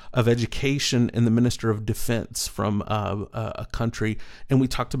Minister of Education and the Minister of Defense from a country, and we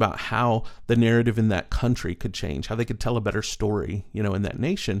talked about how the narrative in that country could change, how they could tell a better story, in that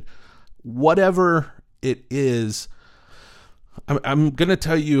nation. Whatever it is, I'm going to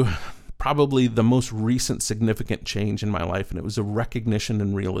tell you probably the most recent significant change in my life, and it was a recognition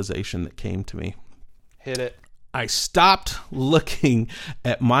and realization that came to me. Hit it. I stopped looking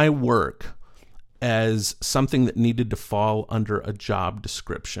at my work as something that needed to fall under a job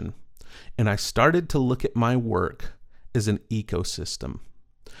description. And I started to look at my work as an ecosystem.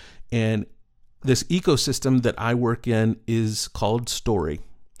 And this ecosystem that I work in is called story.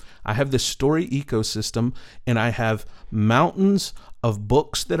 I have this story ecosystem, and I have mountains of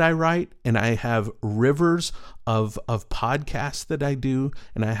books that I write, and I have rivers of podcasts that I do,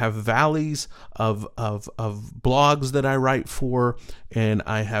 and I have valleys of blogs that I write for, and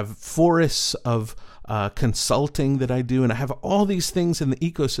I have forests of consulting that I do, and I have all these things in the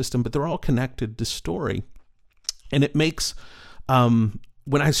ecosystem, but they're all connected to story. And it makes, when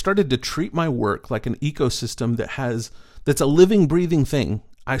I started to treat my work like an ecosystem that's a living, breathing thing,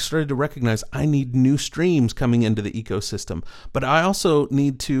 I started to recognize I need new streams coming into the ecosystem. But I also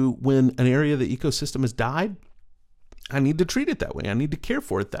need to, when an area of the ecosystem has died, I need to treat it that way. I need to care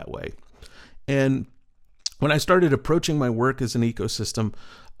for it that way. And when I started approaching my work as an ecosystem,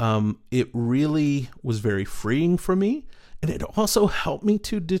 it really was very freeing for me. And it also helped me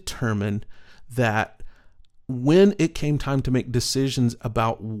to determine that when it came time to make decisions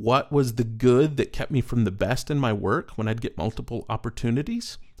about what was the good that kept me from the best in my work, when I'd get multiple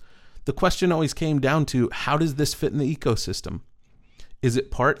opportunities, the question always came down to, how does this fit in the ecosystem? Is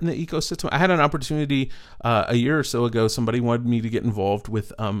it part in the ecosystem? I had an opportunity a year or so ago. Somebody wanted me to get involved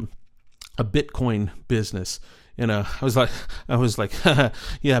with a Bitcoin business. And I was like,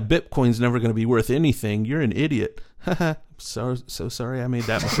 yeah, Bitcoin's never going to be worth anything. You're an idiot. So sorry I made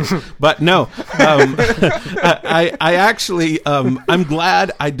that mistake. But no, I actually, I'm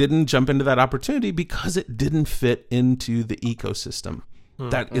glad I didn't jump into that opportunity because it didn't fit into the ecosystem.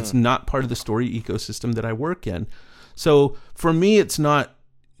 That it's not part of the story ecosystem that I work in. So for me, it's not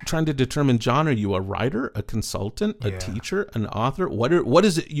trying to determine, John, are you a writer, a consultant, a teacher, an author? What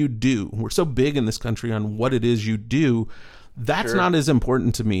is it you do? We're so big in this country on what it is you do. That's not as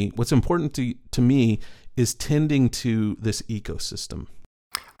important to me. What's important to me is tending to this ecosystem.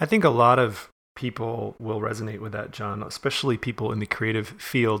 I think a lot of people will resonate with that, John, especially people in the creative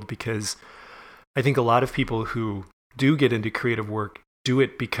field, because I think a lot of people who do get into creative work do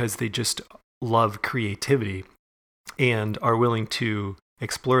it because they just love creativity and are willing to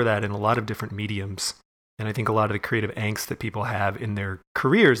explore that in a lot of different mediums. And I think a lot of the creative angst that people have in their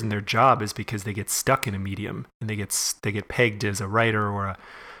careers and their job is because they get stuck in a medium, and they get pegged as a writer or a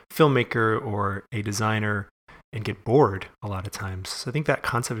filmmaker or a designer and get bored a lot of times. So I think that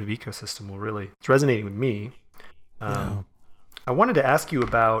concept of ecosystem it's resonating with me. I wanted to ask you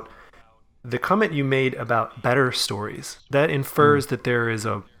about the comment you made about better stories. That infers that there is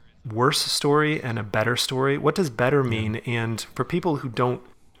a worse story and a better story. What does better mean? And for people who don't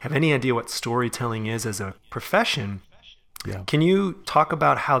have any idea what storytelling is as a profession, can you talk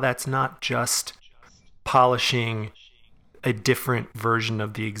about how that's not just polishing a different version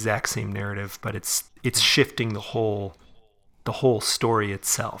of the exact same narrative, but it's shifting the whole story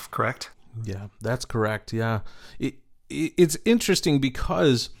itself, correct? Yeah, that's correct. Yeah. It's interesting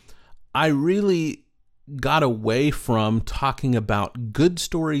because I really got away from talking about good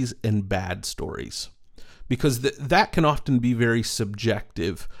stories and bad stories, because that can often be very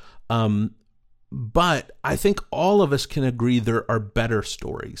subjective. But I think all of us can agree there are better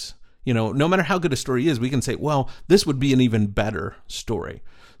stories. You know, no matter how good a story is, we can say, well, this would be an even better story.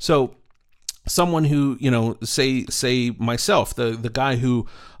 So someone who, say myself, the guy who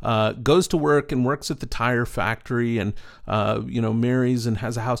goes to work and works at the tire factory and, marries and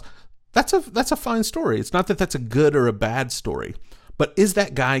has a house, that's a fine story. It's not that that's a good or a bad story, but is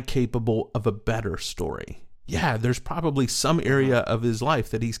that guy capable of a better story? Yeah, there's probably some area of his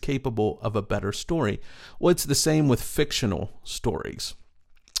life that he's capable of a better story. Well, it's the same with fictional stories.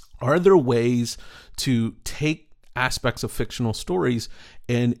 Are there ways to take aspects of fictional stories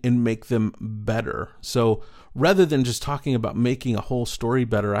and make them better? So rather than just talking about making a whole story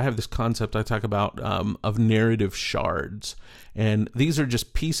better, I have this concept I talk about of narrative shards. And these are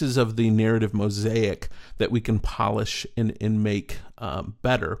just pieces of the narrative mosaic that we can polish and make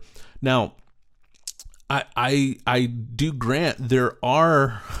better. Now, I do grant there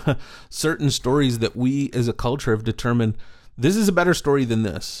are certain stories that we as a culture have determined this is a better story than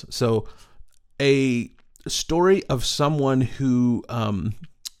this. So a story of someone who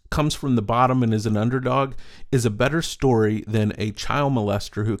comes from the bottom and is an underdog is a better story than a child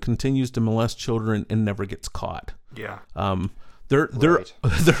molester who continues to molest children and never gets caught. Yeah. There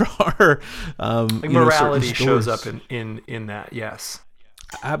are morality shows up in that. Yes.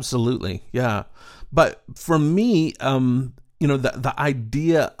 Absolutely. Yeah. But for me, the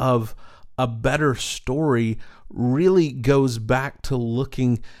idea of a better story really goes back to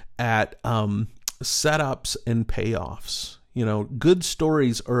looking at setups and payoffs. Good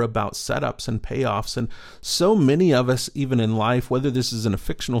stories are about setups and payoffs. And so many of us, even in life, whether this is in a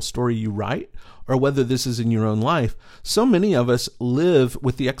fictional story you write or whether this is in your own life, so many of us live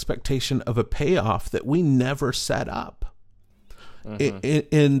with the expectation of a payoff that we never set up.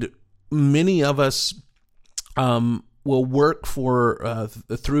 And many of us will work for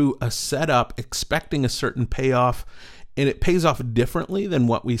through a setup expecting a certain payoff, and it pays off differently than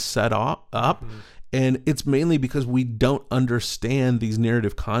what we set up. And it's mainly because we don't understand these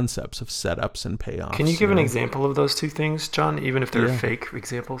narrative concepts of setups and payoffs. Can you give an example of those two things, John, even if they're fake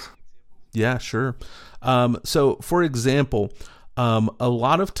examples? Yeah, sure. So, for example, a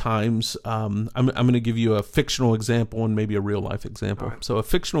lot of times, I'm going to give you a fictional example and maybe a real life example. Right. So, a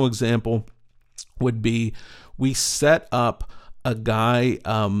fictional example would be we set up a guy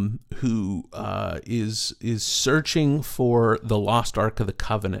who is searching for the lost Ark of the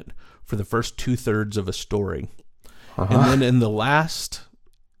Covenant for the first 2/3 of a story. And then in the last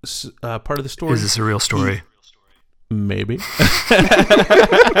part of the story... Is this a real story? Maybe.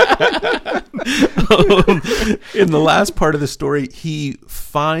 In the last part of the story, he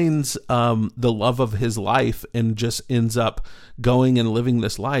finds the love of his life and just ends up going and living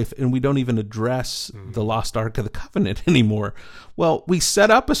this life. And we don't even address the lost Ark of the Covenant anymore. Well, we set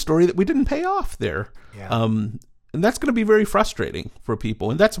up a story that we didn't pay off there. Yeah. And that's going to be very frustrating for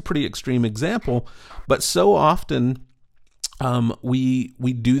people. And that's a pretty extreme example. But so often...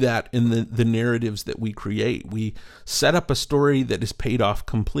 we do that in the narratives that we create. We set up a story that is paid off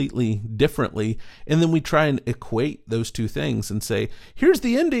completely differently, and then we try and equate those two things and say, here's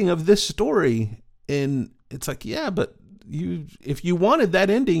the ending of this story. And it's like, yeah, but if you wanted that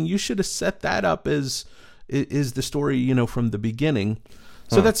ending, you should have set that up as is the story, from the beginning.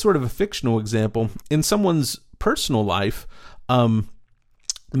 So that's sort of a fictional example. In someone's personal life,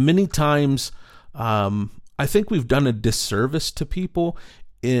 many times, I think we've done a disservice to people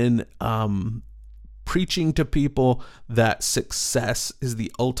in preaching to people that success is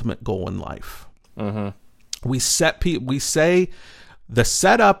the ultimate goal in life. We say the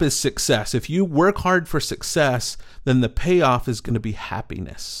setup is success. If you work hard for success, then the payoff is going to be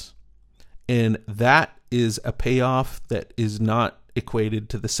happiness. And that is a payoff that is not equated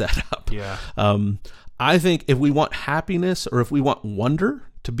to the setup. Yeah. I think if we want happiness or if we want wonder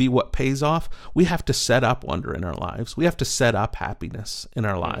to be what pays off, we have to set up wonder in our lives. We have to set up happiness in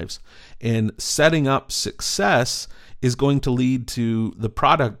our lives. And setting up success is going to lead to the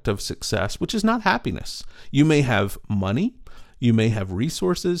product of success, which is not happiness. You may have money, you may have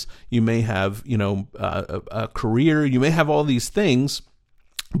resources, you may have, a career, you may have all these things,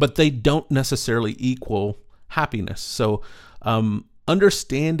 but they don't necessarily equal happiness. So,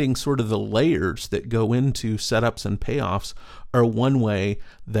 understanding sort of the layers that go into setups and payoffs are one way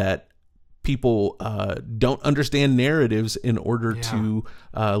that people don't understand narratives in order to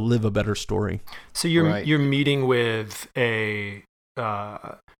live a better story. So you're meeting with the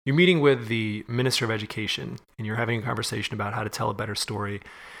Minister of Education, and you're having a conversation about how to tell a better story.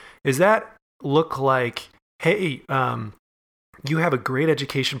 Does that look like, hey, you have a great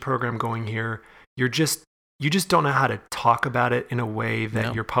education program going here. You just don't know how to talk about it in a way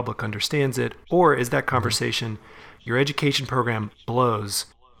that your public understands it? Or is that conversation, your education program blows,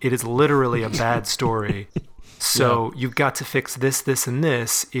 it is literally a bad story, so you've got to fix this, this, and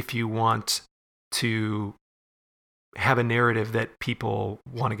this if you want to have a narrative that people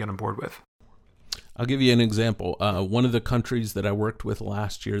want to get on board with? I'll give you an example. One of the countries that I worked with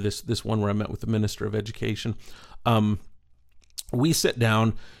last year, this one where I met with the Minister of Education, we sit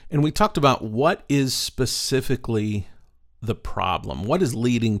down and we talked about what is specifically the problem. What is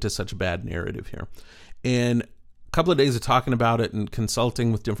leading to such a bad narrative here? And a couple of days of talking about it and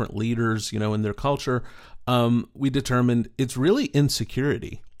consulting with different leaders, in their culture, we determined it's really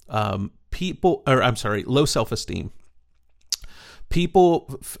insecurity. Low self-esteem.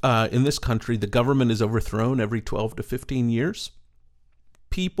 People in this country, the government is overthrown every 12 to 15 years.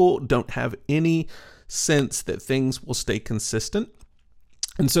 People don't have any sense that things will stay consistent.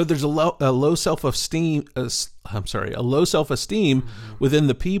 And so there's a low self-esteem within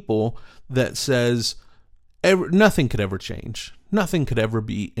the people that says nothing could ever change. Nothing could ever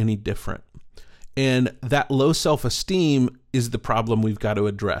be any different. And that low self-esteem is the problem we've got to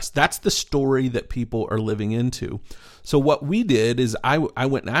address. That's the story that people are living into. So what we did is I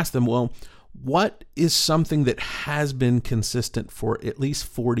went and asked them, well, what is something that has been consistent for at least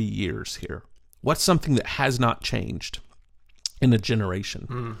 40 years here? What's something that has not changed in a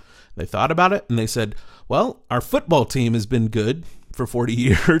generation? They thought about it and they said, well, our football team has been good for 40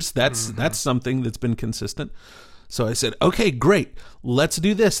 years. That's something that's been consistent. So I said, okay, great. Let's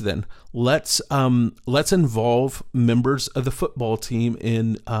do this then. Let's involve members of the football team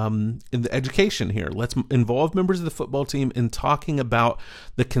in the education here. Let's involve members of the football team in talking about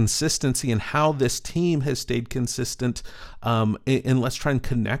the consistency and how this team has stayed consistent. And let's try and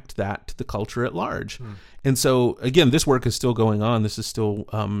connect that to the culture at large. And so again, this work is still going on. This is still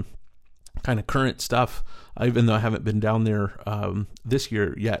kind of current stuff, even though I haven't been down there this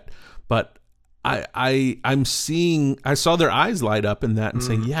year yet. But I saw their eyes light up in that and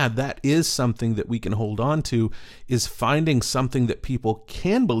saying, yeah, that is something that we can hold on to, is finding something that people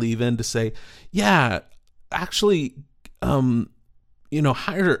can believe in, to say, yeah, actually,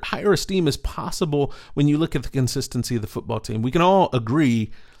 higher esteem is possible when you look at the consistency of the football team. We can all agree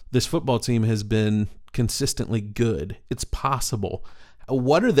this football team has been consistently good. It's possible.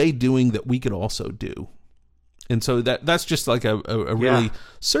 What are they doing that we could also do? And so that's just like a really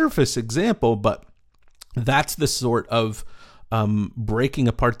surface example, but that's the sort of breaking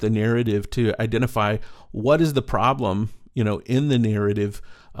apart the narrative to identify what is the problem, in the narrative.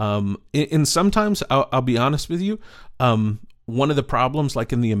 And sometimes I'll be honest with you, one of the problems,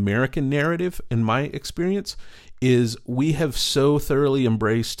 like in the American narrative, in my experience, is we have so thoroughly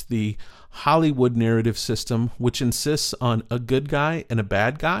embraced the Hollywood narrative system, which insists on a good guy and a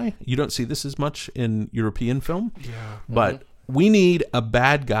bad guy. You don't see this as much in European film, but we need a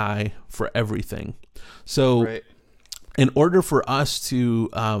bad guy for everything. So in order for us to,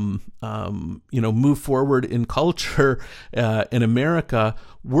 move forward in culture in America,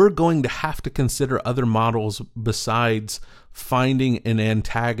 we're going to have to consider other models besides finding an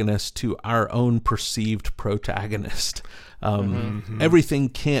antagonist to our own perceived protagonist. Everything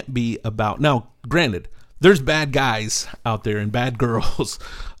can't be about, now granted, there's bad guys out there and bad girls,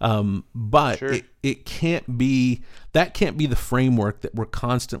 but it can't be, that can't be the framework that we're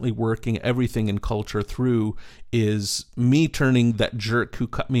constantly working everything in culture through, is me turning that jerk who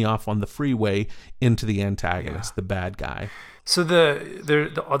cut me off on the freeway into the antagonist, the bad guy. So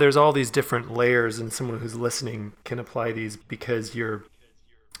there's all these different layers, and someone who's listening can apply these, because you're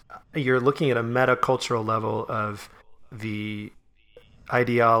looking at a meta-cultural level of the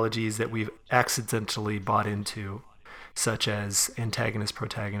ideologies that we've accidentally bought into, such as antagonist,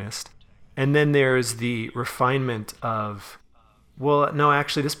 protagonist. And then there's the refinement of, well, no,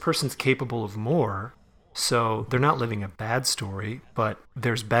 actually this person's capable of more, so they're not living a bad story, but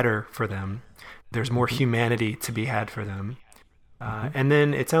there's better for them. There's more humanity to be had for them. And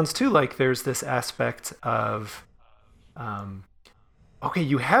then it sounds too like there's this aspect of, okay,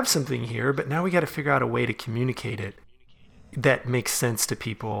 you have something here, but now we got to figure out a way to communicate it that makes sense to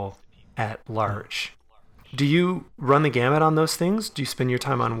people at large. Do you run the gamut on those things? Do you spend your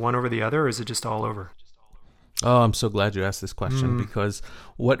time on one over the other, or is it just all over? Oh, I'm so glad you asked this question, because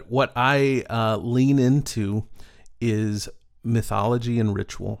what I lean into is mythology and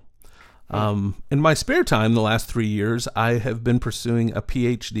ritual. In my spare time, the last 3 years, I have been pursuing a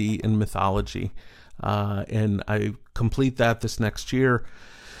PhD in mythology, and I complete that this next year.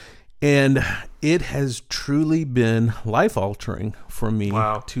 And it has truly been life-altering for me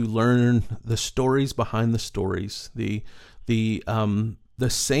to learn the stories behind the stories, the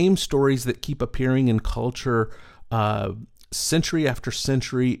same stories that keep appearing in culture century after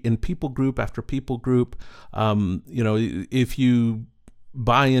century, in people group after people group. If you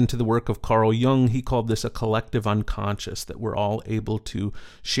buy into the work of Carl Jung, he called this a collective unconscious that we're all able to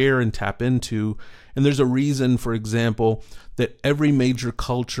share and tap into. And there's a reason, for example, that every major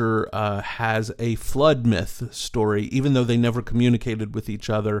culture has a flood myth story, even though they never communicated with each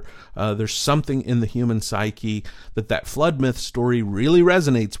other. There's something in the human psyche that flood myth story really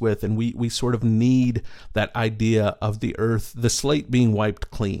resonates with, and we sort of need that idea of the earth, the slate being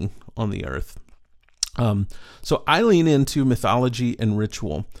wiped clean on the earth. So I lean into mythology and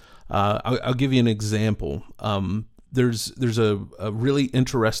ritual. I'll give you an example. There's a really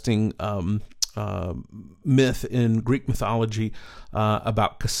interesting myth in Greek mythology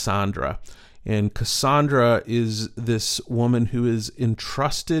about Cassandra. And Cassandra is this woman who is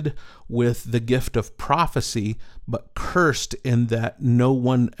entrusted with the gift of prophecy, but cursed in that no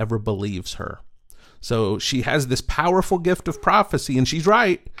one ever believes her. So she has this powerful gift of prophecy, and she's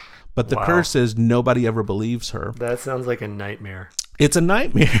right, but the curse is nobody ever believes her. That sounds like a nightmare. It's a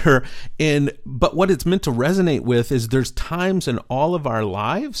nightmare. But what it's meant to resonate with is there's times in all of our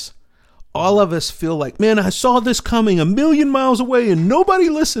lives, all of us feel like, man, I saw this coming a million miles away and nobody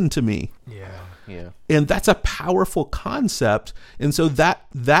listened to me. Yeah. And that's a powerful concept. And so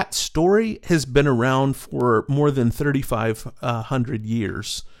that story has been around for more than 3,500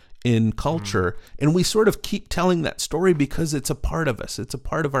 years in culture. And we sort of keep telling that story because it's a part of us. It's a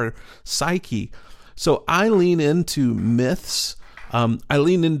part of our psyche. So I lean into myths. I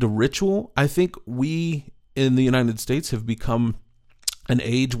lean into ritual. I think we in the United States have become an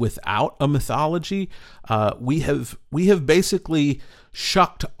age without a mythology. We have basically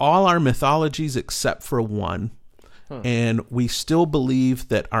shucked all our mythologies except for one. And we still believe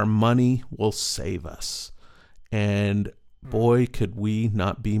that our money will save us. And boy, could we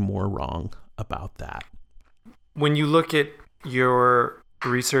not be more wrong about that. When you look at your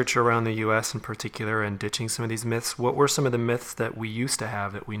research around the U.S. in particular and ditching some of these myths, what were some of the myths that we used to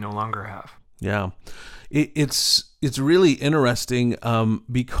have that we no longer have? Yeah, it's really interesting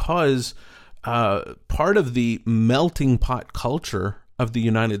because part of the melting pot culture of the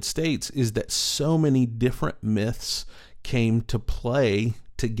United States is that so many different myths came to play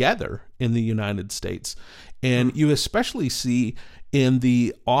together in the United States. And you especially see in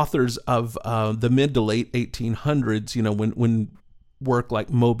the authors of the mid to late 1800s, when work like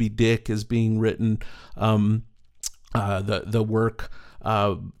Moby Dick is being written, the work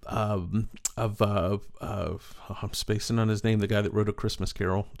of I'm spacing on his name, the guy that wrote A Christmas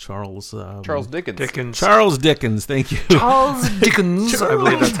Carol, Charles Dickens. Charles Dickens, thank you. Charles Dickens. I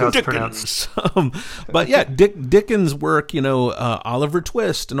believe that's how it's pronounced. But yeah, Dickens' work, Oliver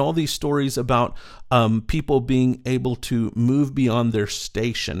Twist and all these stories about people being able to move beyond their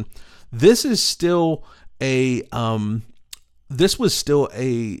station. This was still a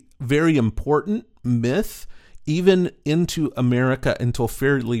very important myth, even into America until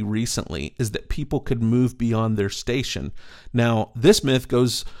fairly recently, is that people could move beyond their station. Now, this myth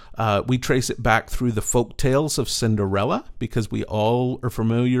goes, we trace it back through the folk tales of Cinderella, because we all are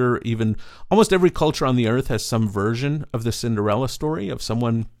familiar, even almost every culture on the earth has some version of the Cinderella story of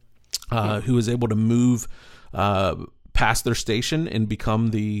someone who is able to move past their station and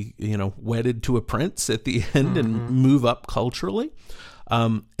become wedded to a prince at the end and move up culturally.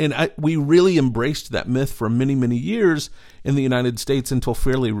 We really embraced that myth for many, many years in the United States until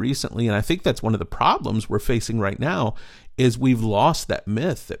fairly recently. And I think that's one of the problems we're facing right now is we've lost that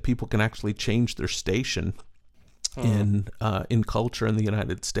myth that people can actually change their station in culture in the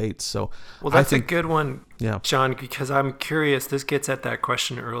United States. So, well, that's a good one, John, because I'm curious. This gets at that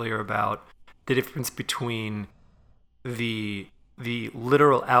question earlier about the difference between the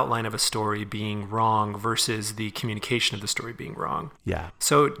literal outline of a story being wrong versus the communication of the story being wrong. Yeah.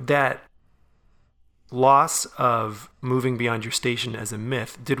 So that loss of moving beyond your station as a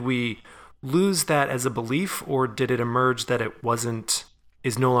myth, did we lose that as a belief, or did it emerge that it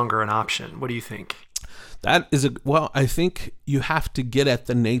is no longer an option? What do you think? I think you have to get at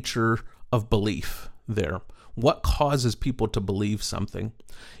the nature of belief there. What causes people to believe something?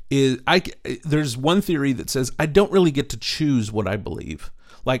 There's one theory that says I don't really get to choose what I believe.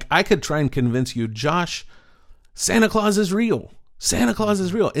 Like, I could try and convince you, Josh, Santa Claus is real. Santa Claus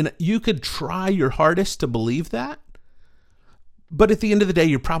is real. And you could try your hardest to believe that. But at the end of the day,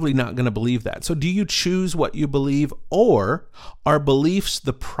 you're probably not going to believe that. So do you choose what you believe, or are beliefs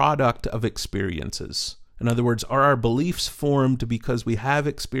the product of experiences? In other words, are our beliefs formed because we have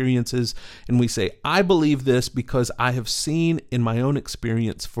experiences and we say, I believe this because I have seen in my own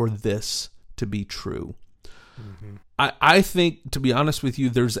experience for this to be true? Mm-hmm. I think, to be honest with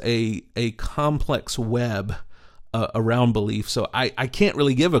you, there's a complex web around belief. So I can't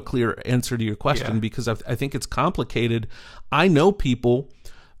really give a clear answer to your question because I think it's complicated. I know people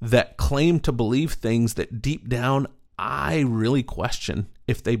that claim to believe things that deep down I really question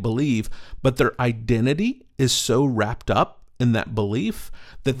if they believe, but their identity is so wrapped up in that belief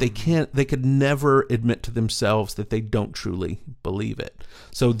that they could never admit to themselves that they don't truly believe it.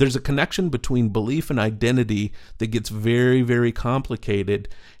 So there's a connection between belief and identity that gets very, very complicated.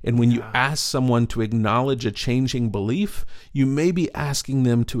 And when you ask someone to acknowledge a changing belief, you may be asking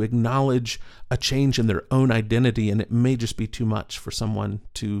them to acknowledge a change in their own identity, and it may just be too much for someone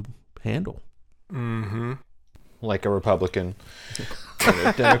to handle. Mm-hmm. Like a Republican and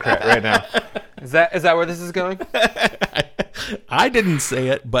a Democrat right now. Is that where this is going? I didn't say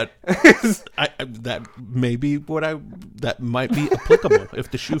it, but that might be applicable if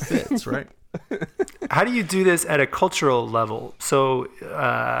the shoe fits, right? How do you do this at a cultural level? So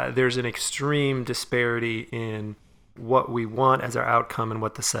there's an extreme disparity in what we want as our outcome and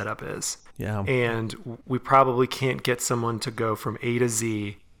what the setup is. Yeah. And we probably can't get someone to go from A to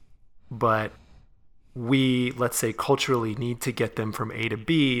Z, but we, let's say, culturally need to get them from A to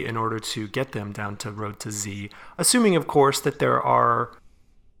B in order to get them down to road to Z, assuming, of course, that there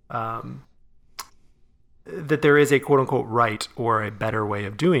is a quote unquote right or a better way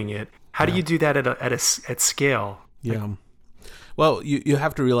of doing it. How do you do that at scale? Yeah. Well, you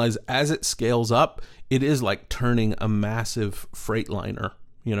have to realize as it scales up, it is like turning a massive freight liner,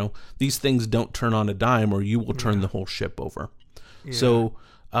 These things don't turn on a dime, or you will turn the whole ship over. Yeah. So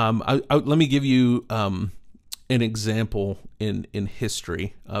let me give you an example in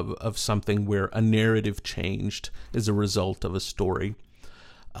history of something where a narrative changed as a result of a story.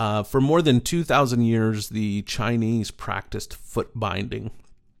 For more than 2,000 years, the Chinese practiced foot binding.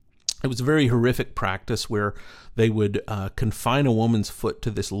 It was a very horrific practice where they would confine a woman's foot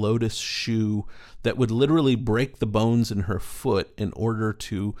to this lotus shoe that would literally break the bones in her foot in order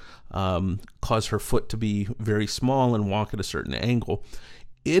to cause her foot to be very small and walk at a certain angle.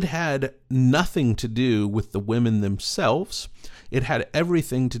 It had nothing to do with the women themselves. It had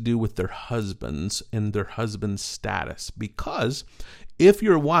everything to do with their husbands and their husband's status, because if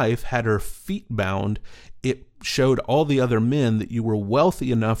your wife had her feet bound, it showed all the other men that you were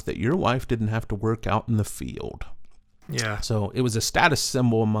wealthy enough that your wife didn't have to work out in the field. Yeah. So it was a status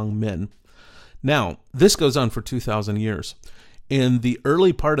symbol among men. Now, this goes on for 2,000 years. In the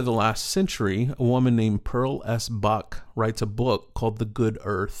early part of the last century, a woman named Pearl S. Buck writes a book called The Good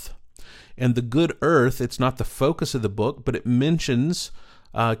Earth. And The Good Earth, it's not the focus of the book, but it mentions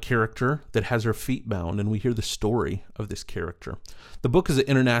a character that has her feet bound, and we hear the story of this character. The book is an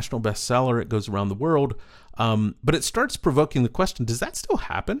international bestseller. It goes around the world, but it starts provoking the question, does that still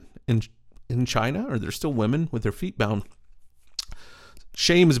happen in China? Are there still women with their feet bound?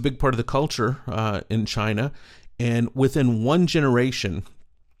 Shame is a big part of the culture in China, and within one generation,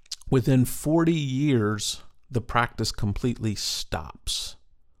 within 40 years, the practice completely stops.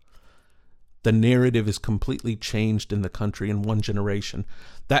 The narrative is completely changed in the country in one generation.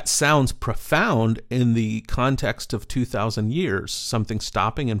 That sounds profound in the context of 2,000 years, something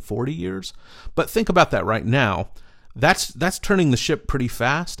stopping in 40 years. But think about that right now. That's turning the ship pretty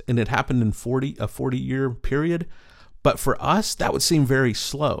fast, and it happened in a 40-year period. But for us, that would seem very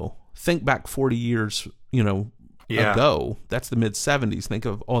slow. Think back 40 years, ago. That's the mid-70s. Think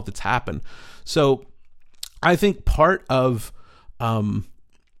of all that's happened. So I think part of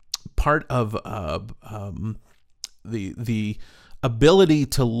the ability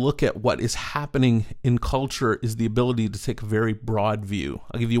to look at what is happening in culture is the ability to take a very broad view.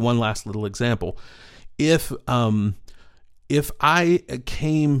 I'll give you one last little example. If I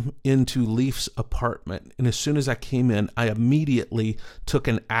came into Leif's apartment, and as soon as I came in, I immediately took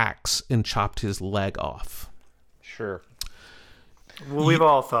an axe and chopped his leg off. Sure. Well, we've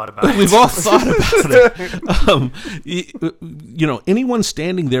all thought about it. We've all thought about it. Anyone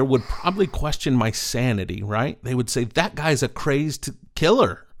standing there would probably question my sanity, right? They would say, that guy's a crazed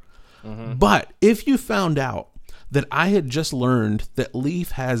killer. Mm-hmm. But if you found out that I had just learned that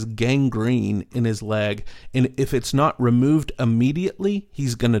Leif has gangrene in his leg, and if it's not removed immediately,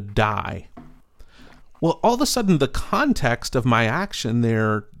 he's going to die. Well, all of a sudden, the context of my action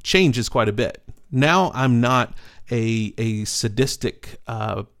there changes quite a bit. Now I'm not a sadistic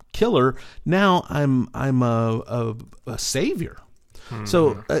killer. Now I'm a savior. Mm-hmm.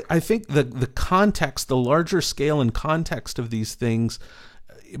 So I think the context, the larger scale and context of these things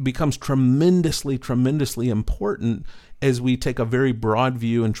becomes tremendously, tremendously important as we take a very broad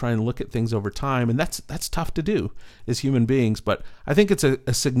view and try and look at things over time. And that's tough to do as human beings. But I think it's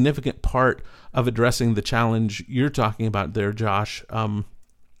a significant part of addressing the challenge you're talking about there, Josh.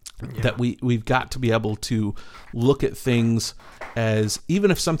 That we've got to be able to look at things as, even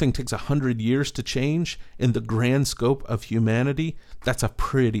if something takes 100 years to change, in the grand scope of humanity, that's a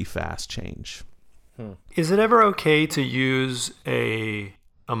pretty fast change. Is it ever okay to use a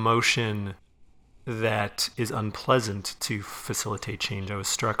emotion that is unpleasant to facilitate change? I was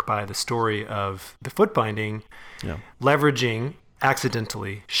struck by the story of the foot binding, leveraging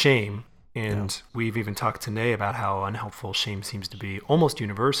accidentally shame. And we've even talked today about how unhelpful shame seems to be almost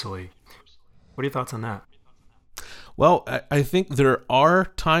universally. What are your thoughts on that? Well, I think there are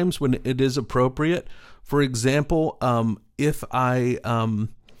times when it is appropriate. For example, if I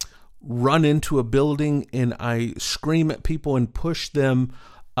run into a building and I scream at people and push them,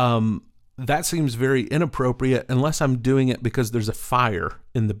 that seems very inappropriate unless I'm doing it because there's a fire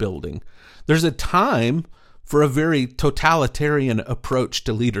in the building. There's a time for a very totalitarian approach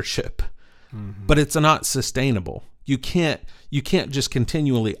to leadership. Mm-hmm. But it's not sustainable. You can't just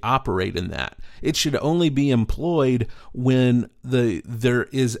continually operate in that. It should only be employed when there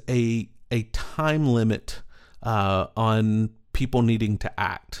is a time limit on people needing to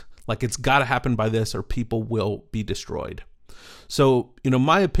act. Like, it's got to happen by this or people will be destroyed. So,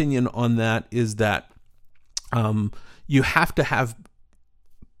 my opinion on that is that you have to have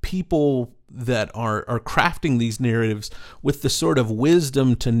people that are crafting these narratives with the sort of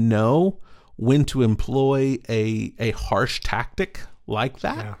wisdom to know when to employ a harsh tactic like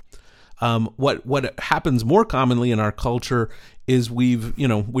that. Yeah. What happens more commonly in our culture is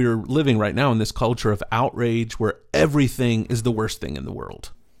we're living right now in this culture of outrage where everything is the worst thing in the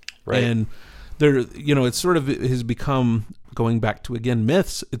world. Right. And there, it sort of has become, going back to, again,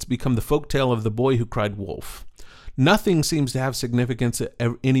 myths, it's become the folktale of the boy who cried wolf. Nothing seems to have significance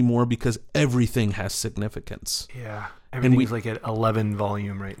anymore because everything has significance. Yeah. Everything's like at 11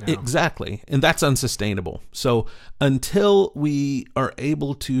 volume right now. Exactly. And that's unsustainable. So until we are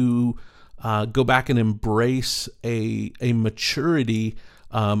able to go back and embrace a maturity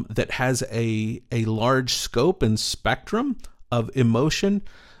that has a large scope and spectrum of emotion,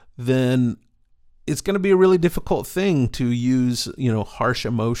 then it's going to be a really difficult thing to use, harsh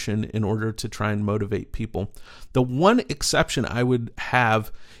emotion in order to try and motivate people. The one exception I would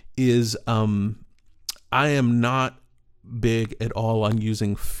have is I am not big at all on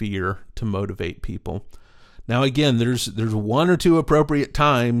using fear to motivate people. Now, again, there's one or two appropriate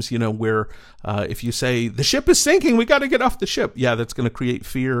times, where if you say the ship is sinking, we got to get off the ship. Yeah, that's going to create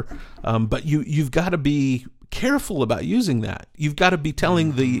fear. But you've got to be careful about using that. You've got to be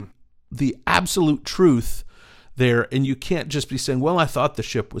telling the absolute truth there, and you can't just be saying, "Well, I thought the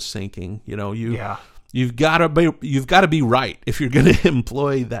ship was sinking." You've got to be right if you're going to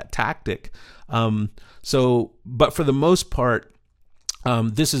employ that tactic. But for the most part,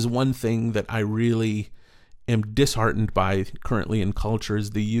 this is one thing that I really am disheartened by currently in culture, is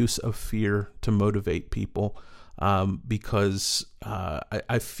the use of fear to motivate people, because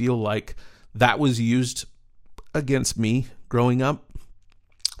I feel like that was used against me growing up.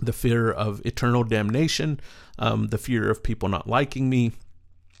 The fear of eternal damnation, the fear of people not liking me.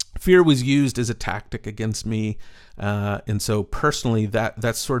 Fear was used as a tactic against me, and so personally,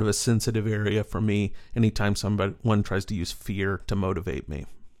 that's sort of a sensitive area for me. Anytime someone tries to use fear to motivate me.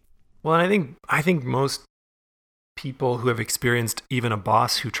 Well, and I think most people who have experienced even a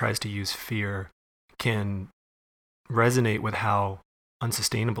boss who tries to use fear can resonate with how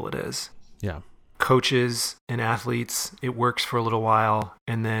unsustainable it is. Yeah. Coaches and athletes, it works for a little while,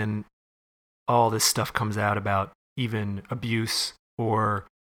 and then all this stuff comes out about even abuse or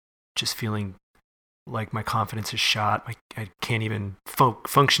just feeling like my confidence is shot. I can't even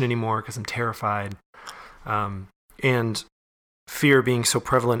function anymore because I'm terrified. And fear being so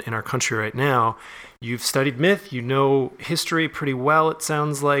prevalent in our country right now, you've studied myth, you know history pretty well, it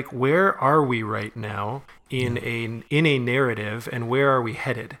sounds like. Where are we right now in a narrative, and where are we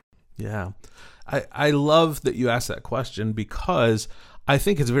headed? Yeah. I love that you asked that question, because I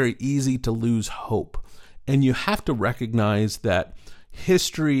think it's very easy to lose hope. And you have to recognize that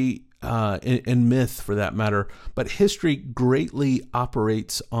history, and myth for that matter, but history greatly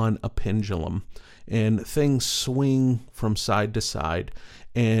operates on a pendulum, and things swing from side to side.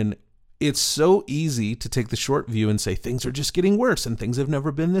 And it's so easy to take the short view and say things are just getting worse and things have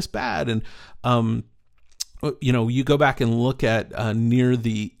never been this bad. And, you go back and look at near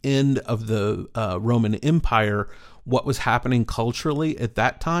the end of the Roman Empire, what was happening culturally at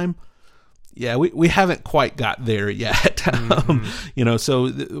that time. Yeah, we haven't quite got there yet. Mm-hmm. So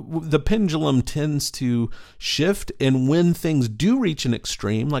the pendulum tends to shift. And when things do reach an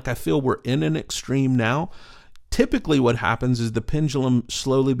extreme, like I feel we're in an extreme now, typically what happens is the pendulum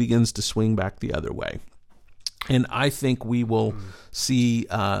slowly begins to swing back the other way. And I think we will see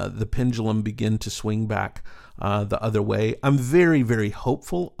the pendulum begin to swing back the other way. I'm very, very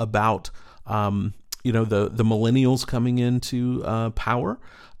hopeful about the millennials coming into power.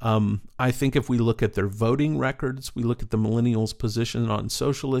 I think if we look at their voting records, we look at the millennials' position on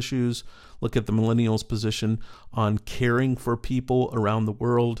social issues, look at the millennials' position on caring for people around the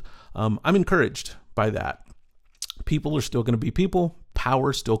world, I'm encouraged by that. People are still going to be people.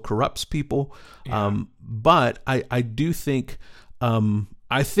 Power still corrupts people. Yeah. But I do think,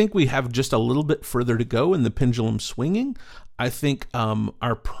 I think we have just a little bit further to go in the pendulum swinging. I think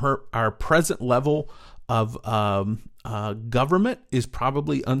our present level of government is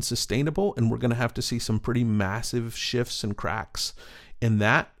probably unsustainable, and we're going to have to see some pretty massive shifts and cracks in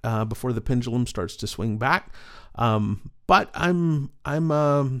that before the pendulum starts to swing back. But I'm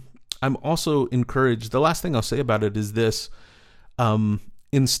also encouraged. The last thing I'll say about it is this: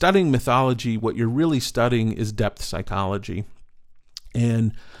 in studying mythology, what you're really studying is depth psychology,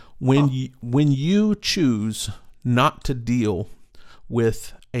 and when you choose not to deal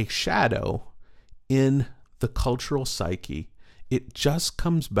with a shadow in the cultural psyche, it just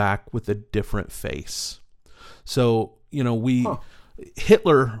comes back with a different face. So,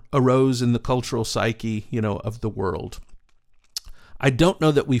 Hitler arose in the cultural psyche, of the world. I don't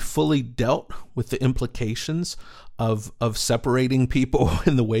know that we fully dealt with the implications of separating people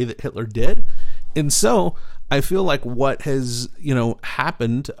in the way that Hitler did. And so I feel like what has,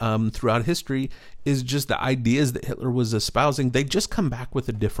 happened throughout history is just the ideas that Hitler was espousing, they just come back with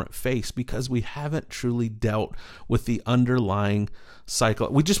a different face because we haven't truly dealt with the underlying cycle.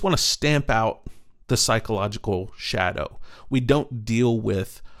 We just want to stamp out the psychological shadow. We don't deal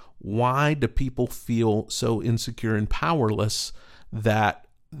with why do people feel so insecure and powerless that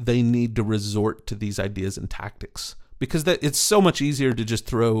they need to resort to these ideas and tactics. Because it's so much easier to just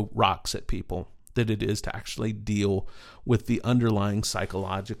throw rocks at people than it is to actually deal with the underlying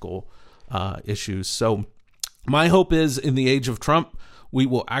psychological issues. So my hope is in the age of Trump, we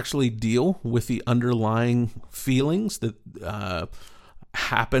will actually deal with the underlying feelings that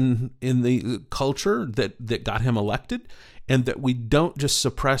happen in the culture that got him elected, and that we don't just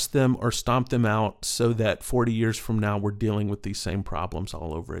suppress them or stomp them out so that 40 years from now we're dealing with these same problems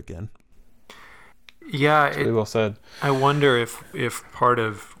all over again. Yeah, really well said. I wonder if part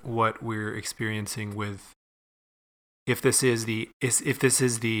of what we're experiencing with if this is the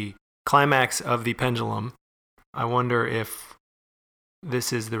climax of the pendulum, I wonder if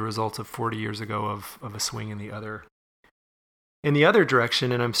this is the result of 40 years ago of a swing in the other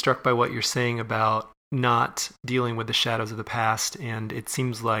direction. And I'm struck by what you're saying about not dealing with the shadows of the past. And it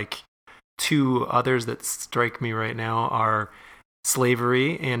seems like two others that strike me right now are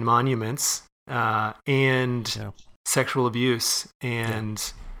slavery and monuments, and sexual abuse,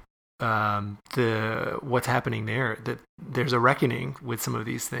 and what's happening there. That there's a reckoning with some of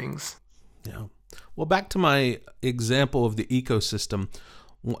these things. Yeah. Well, back to my example of the ecosystem.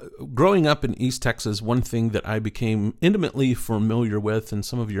 Growing up in East Texas, one thing that I became intimately familiar with, and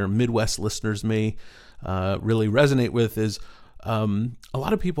some of your Midwest listeners may really resonate with, is a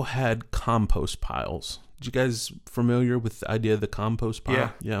lot of people had compost piles. Did you guys familiar with the idea of the compost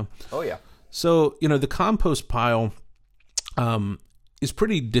pile? Yeah. Oh, yeah. So, the compost pile is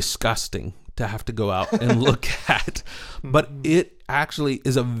pretty disgusting to have to go out and look at, but it actually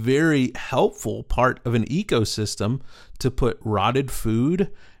is a very helpful part of an ecosystem to put rotted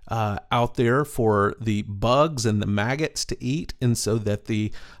food out there for the bugs and the maggots to eat, and so that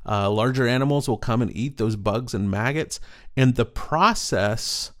the larger animals will come and eat those bugs and maggots. And the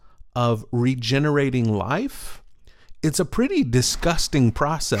process of regenerating life, it's a pretty disgusting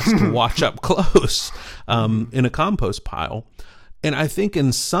process to watch up close in a compost pile. And I think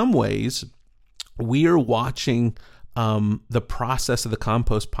in some ways, we are watching the process of the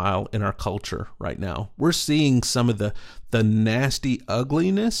compost pile in our culture right now. We're seeing some of the nasty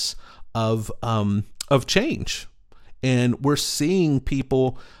ugliness of change, and we're seeing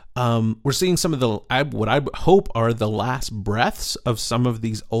people. We're seeing some of what I hope are the last breaths of some of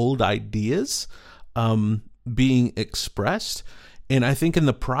these old ideas being expressed. And I think in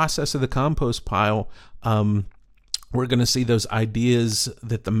the process of the compost pile, we're going to see those ideas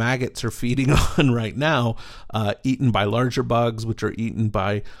that the maggots are feeding on right now, eaten by larger bugs, which are eaten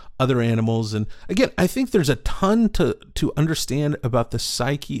by other animals. And again, I think there's a ton to understand about the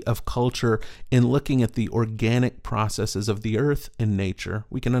psyche of culture in looking at the organic processes of the earth and nature.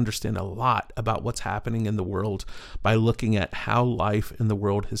 We can understand a lot about what's happening in the world by looking at how life in the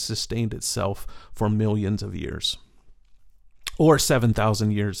world has sustained itself for millions of years. Or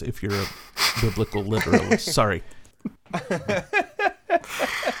 7,000 years if you're a biblical literalist. Sorry.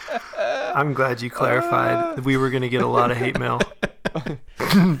 I'm glad you clarified. We were going to get a lot of hate mail.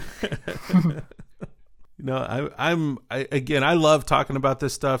 I love talking about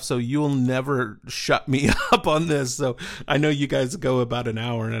this stuff, so you'll never shut me up on this. So I know you guys go about an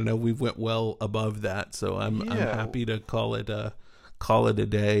hour, and I know we went well above that. So I'm happy to call it a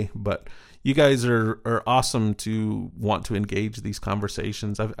day. But you guys are awesome to want to engage these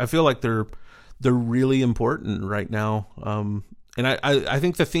conversations. I feel like they're really important right now. And I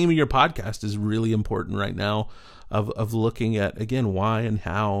think the theme of your podcast is really important right now of looking at, again, why and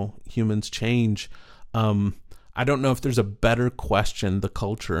how humans change. I don't know if there's a better question the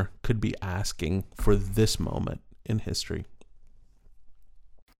culture could be asking for this moment in history.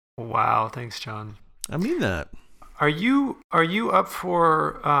 Wow. Thanks, John. I mean that. Are you up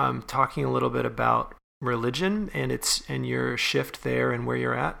for talking a little bit about religion and your shift there and where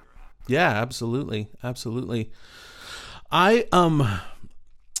you're at? Yeah, absolutely. I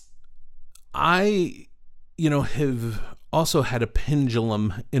have also had a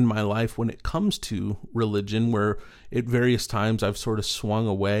pendulum in my life when it comes to religion, where at various times I've sort of swung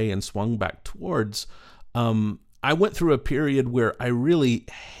away and swung back towards. I went through a period where I really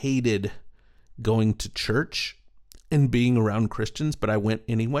hated going to church and being around Christians, but I went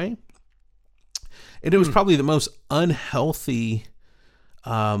anyway. And it was probably the most unhealthy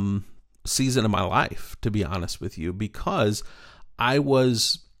season of my life, to be honest with you, because I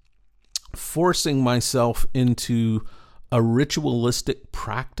was forcing myself into a ritualistic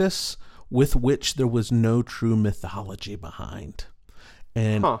practice with which there was no true mythology behind.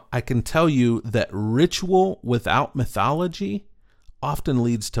 And I can tell you that ritual without mythology often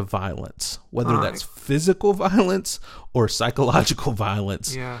leads to violence, whether that's physical violence or psychological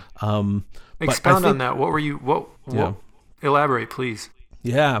violence. Yeah. Expound on that. Elaborate, please.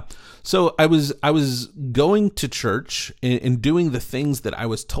 Yeah. So I was going to church and doing the things that I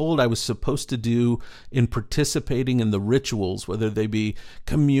was told I was supposed to do in participating in the rituals, whether they be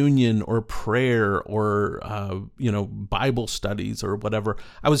communion or prayer or, Bible studies or whatever.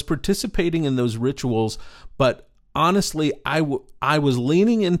 I was participating in those rituals, but honestly, I was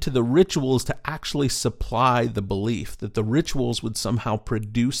leaning into the rituals to actually supply the belief, that the rituals would somehow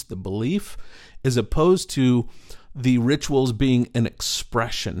produce the belief, as opposed to the rituals being an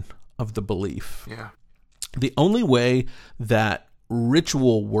expression of the belief. Yeah. The only way that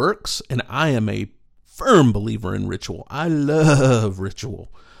ritual works, and I am a firm believer in ritual. I love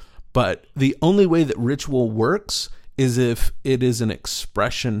ritual. But the only way that ritual works is if it is an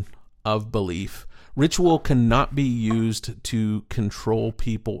expression of belief. Ritual cannot be used to control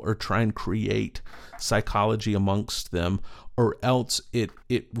people or try and create psychology amongst them, or else it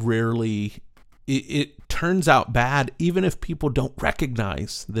rarely turns out bad, even if people don't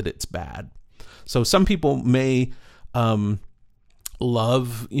recognize that it's bad. So some people may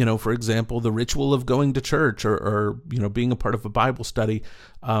love, for example, the ritual of going to church or being a part of a Bible study,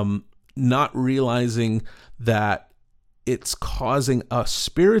 not realizing that it's causing a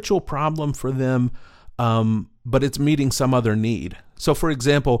spiritual problem for them, but it's meeting some other need. So, for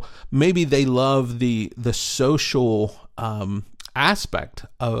example, maybe they love the social aspect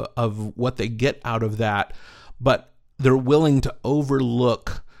of what they get out of that, but they're willing to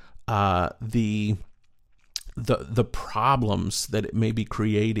overlook the problems that it may be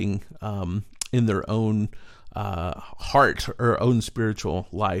creating in their own heart or own spiritual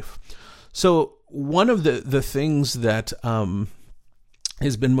life. So one of the things that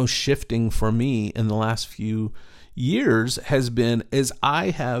has been most shifting for me in the last few years has been as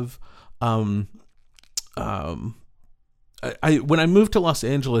I have when I moved to Los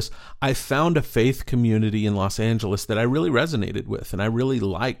Angeles, I found a faith community in Los Angeles that I really resonated with and I really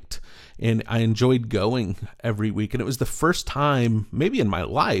liked, and I enjoyed going every week. And it was the first time, maybe in my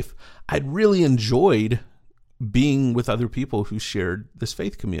life, I'd really enjoyed being with other people who shared this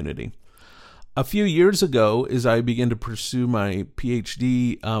faith community. A few years ago, as I began to pursue my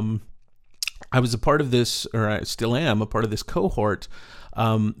PhD, I was a part of this, or I still am, a part of this cohort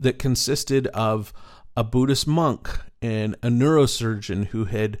that consisted of a Buddhist monk and a neurosurgeon who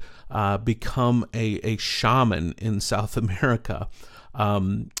had become a shaman in South America.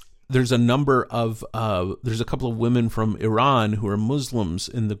 There's a couple of women from Iran who are Muslims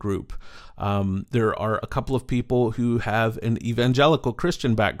in the group. There are a couple of people who have an evangelical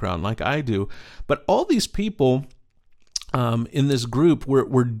Christian background like I do. But all these people in this group,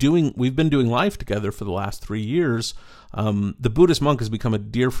 we've been doing life together for the last 3 years. The Buddhist monk has become a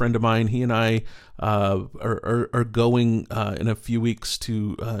dear friend of mine. He and I are going in a few weeks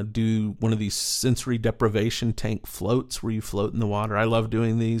to do one of these sensory deprivation tank floats where you float in the water. I love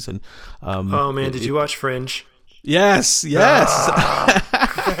doing these. And oh man, did you watch Fringe? Yes.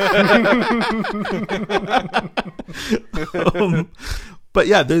 But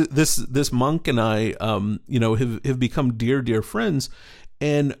yeah, this monk and I, have become dear friends,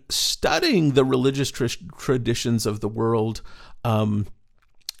 and studying the religious traditions of the world, and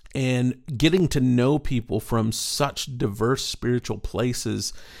getting to know people from such diverse spiritual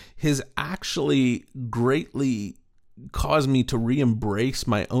places has actually greatly caused me to re-embrace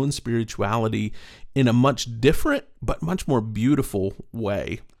my own spirituality in a much different but much more beautiful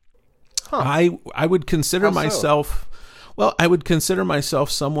way. I would consider myself. Well, I would consider myself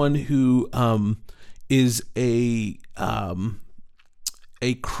someone who is a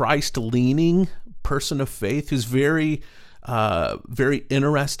Christ-leaning person of faith, who's very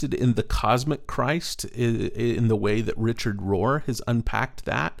interested in the cosmic Christ in the way that Richard Rohr has unpacked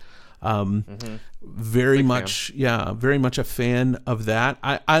that. Very much a fan of that.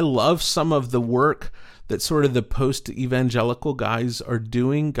 I love some of the work that sort of the post-evangelical guys are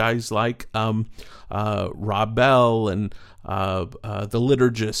doing, guys like Rob Bell and the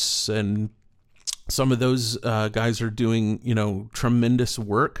Liturgists, and some of those guys are doing, tremendous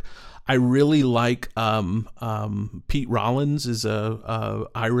work. I really like Pete Rollins is a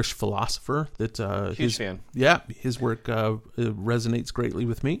Irish philosopher that huge fan. Yeah, his work resonates greatly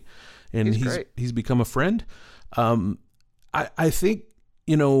with me, and he's become a friend. I think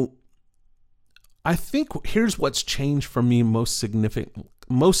here's what's changed for me most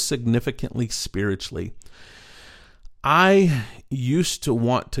most significantly spiritually. I used to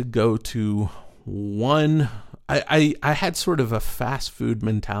want to go to one. I had sort of a fast food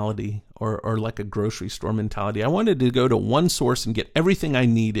mentality or like a grocery store mentality. I wanted to go to one source and get everything I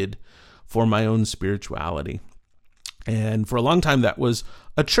needed for my own spirituality. And for a long time, that was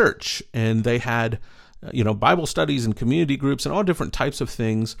a church, and they had, Bible studies and community groups and all different types of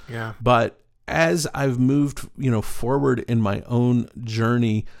things. Yeah. But as I've moved, forward in my own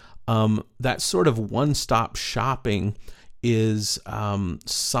journey, that sort of one-stop shopping is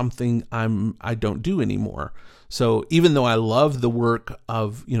something I don't do anymore. So even though I love the work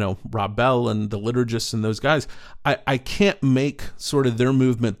of, Rob Bell and the liturgists and those guys, I can't make sort of their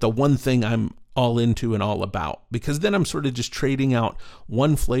movement the one thing I'm all into and all about, because then I'm sort of just trading out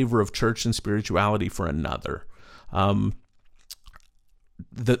one flavor of church and spirituality for another.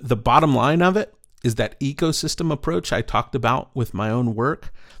 The bottom line of it is that ecosystem approach I talked about with my own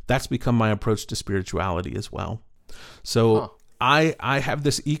work, that's become my approach to spirituality as well. So I have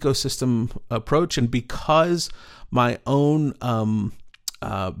this ecosystem approach, and because my own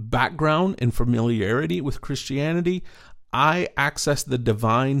background and familiarity with Christianity, I access the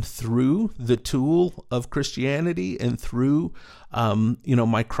divine through the tool of Christianity and through,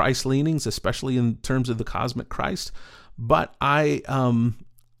 my Christ leanings, especially in terms of the cosmic Christ. But I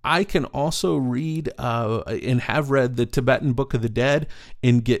can also read and have read the Tibetan Book of the Dead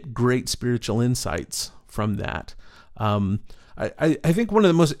and get great spiritual insights from that. I think one of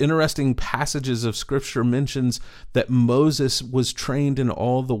the most interesting passages of Scripture mentions that Moses was trained in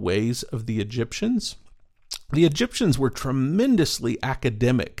all the ways of the Egyptians. The Egyptians were tremendously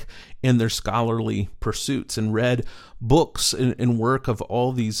academic in their scholarly pursuits and read books and work of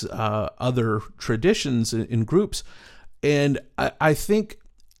all these other traditions and groups. And I think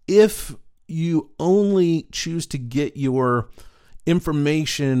if you only choose to get your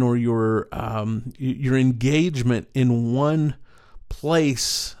information or your engagement in one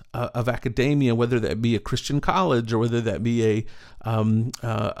place of academia, whether that be a Christian college or whether that be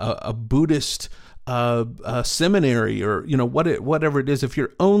a Buddhist seminary or whatever it is, if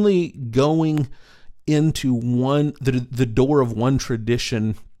you're only going into the door of one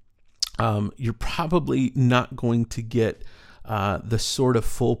tradition, you're probably not going to get the sort of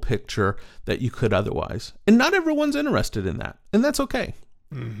full picture that you could otherwise. And not everyone's interested in that, and that's okay.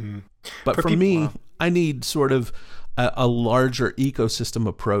 Mm-hmm. But for me, I need sort of a larger ecosystem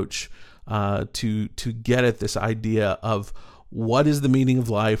approach to get at this idea of what is the meaning of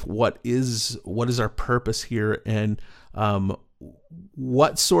life, what is our purpose here, and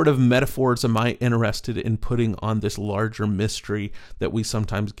what sort of metaphors am I interested in putting on this larger mystery that we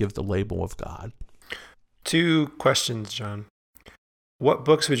sometimes give the label of God. 2 questions, John. What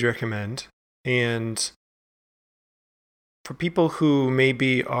books would you recommend? And for people who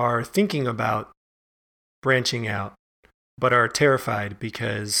maybe are thinking about branching out, but are terrified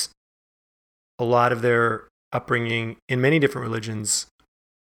because a lot of their upbringing in many different religions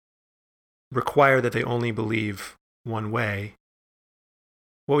require that they only believe one way,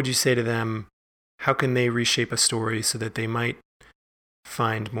 what would you say to them? How can they reshape a story so that they might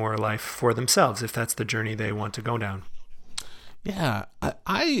find more life for themselves if that's the journey they want to go down? Yeah,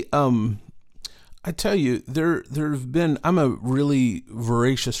 I tell you, there've been. I'm a really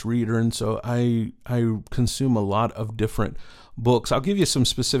voracious reader, and so I consume a lot of different books. I'll give you some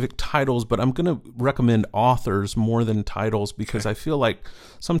specific titles, but I'm going to recommend authors more than titles because I feel like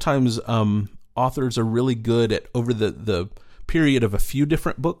sometimes authors are really good at, over the period of a few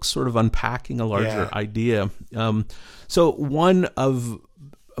different books, sort of unpacking a larger idea. So one of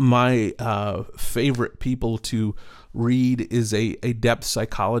my favorite people to read is a depth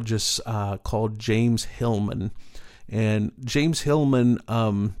psychologist called James Hillman. And James Hillman,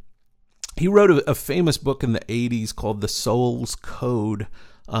 he wrote a famous book in the 80s called The Soul's Code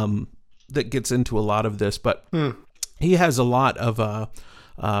that gets into a lot of this, but he has a lot of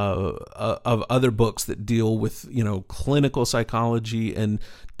other books that deal with, clinical psychology and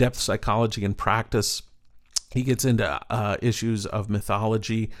depth psychology and practice. He gets into issues of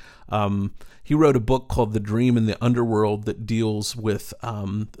mythology. He wrote a book called The Dream in the Underworld that deals with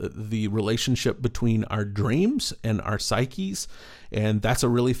the relationship between our dreams and our psyches, and that's a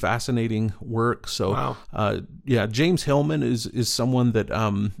really fascinating work. So, James Hillman is someone that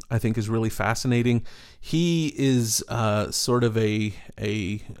I think is really fascinating. He is sort of a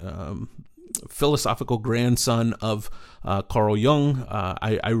philosophical grandson of Carl Jung.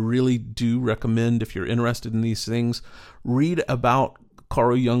 I really do recommend, if you're interested in these things, read about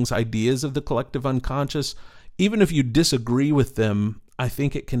Carl Jung's ideas of the collective unconscious. Even if you disagree with them, I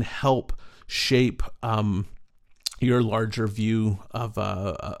think it can help shape your larger view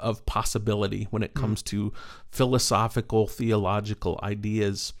of possibility when it comes to philosophical, theological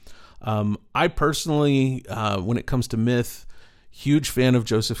ideas. I personally, when it comes to myth, huge fan of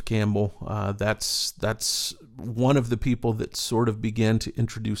Joseph Campbell. That's one of the people that sort of began to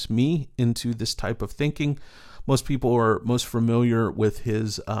introduce me into this type of thinking. Most people are most familiar with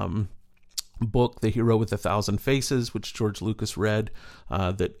his book, The Hero with a Thousand Faces, which George Lucas read,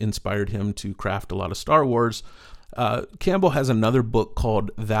 that inspired him to craft a lot of Star Wars. Campbell has another book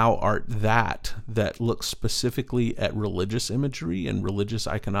called Thou Art that looks specifically at religious imagery and religious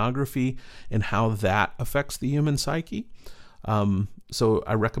iconography and how that affects the human psyche. So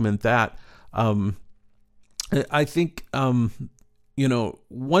I recommend that. I think,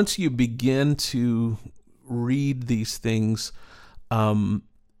 once you begin to read these things,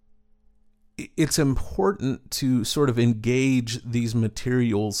 it's important to sort of engage these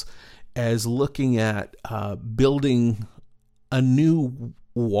materials as looking at building a new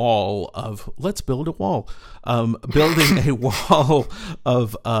wall of, let's build a wall, building a wall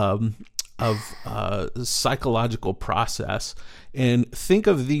of psychological process, and think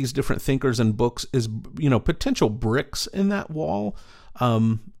of these different thinkers and books as, potential bricks in that wall.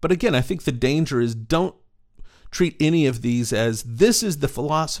 But again, I think the danger is, don't treat any of these as this is the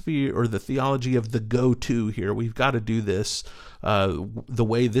philosophy or the theology of the go-to here. We've got to do this the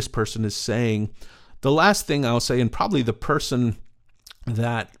way this person is saying. The last thing I'll say, and probably the person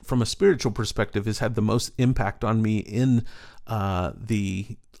that from a spiritual perspective has had the most impact on me in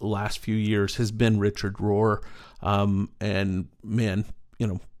the last few years, has been Richard Rohr. And man,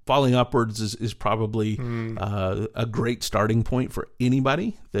 Falling Upwards is probably a great starting point for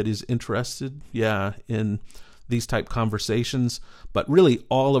anybody that is interested in these type conversations. But really,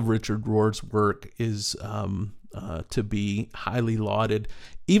 all of Richard Rohr's work is to be highly lauded.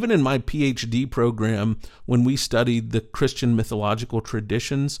 Even in my PhD program, when we studied the Christian mythological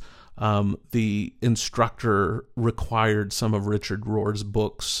traditions, the instructor required some of Richard Rohr's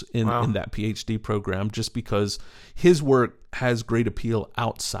books in that PhD program, just because his work has great appeal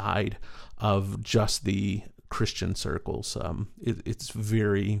outside of just the Christian circles. It's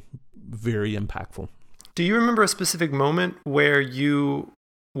very, very impactful. Do you remember a specific moment where you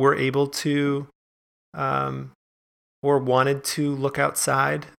were able to or wanted to look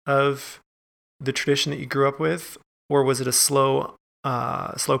outside of the tradition that you grew up with, or was it a slow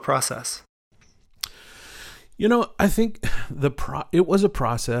process? I think it was a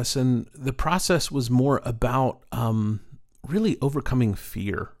process, and the process was more about really overcoming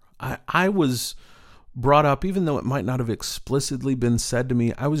fear. I was brought up, even though it might not have explicitly been said to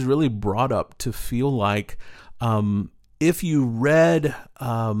me, I was really brought up to feel like if you read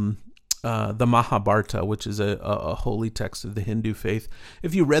the Mahabharata, which is a holy text of the Hindu faith,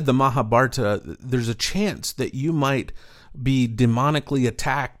 if you read the Mahabharata, there's a chance that you might be demonically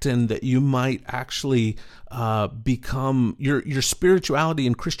attacked, and that you might actually become, your spirituality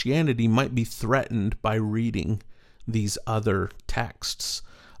and Christianity might be threatened by reading these other texts.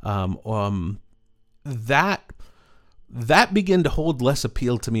 That began to hold less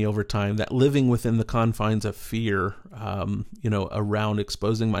appeal to me over time, that living within the confines of fear, around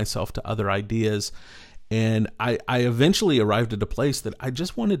exposing myself to other ideas. And I eventually arrived at a place that I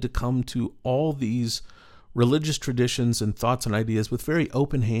just wanted to come to all these religious traditions and thoughts and ideas with very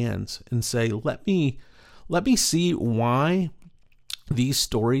open hands and say, let me see why these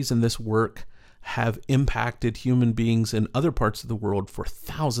stories and this work have impacted human beings in other parts of the world for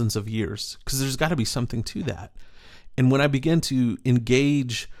thousands of years, because there's got to be something to that. And when I began to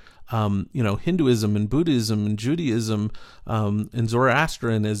engage, Hinduism and Buddhism and Judaism and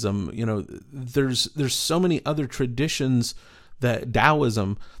Zoroastrianism, there's so many other traditions, that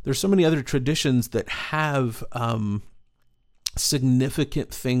Taoism, there's so many other traditions that have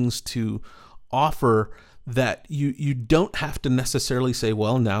significant things to offer, that you don't have to necessarily say,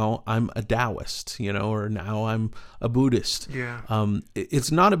 well, now I'm a Taoist, or now I'm a Buddhist. Yeah.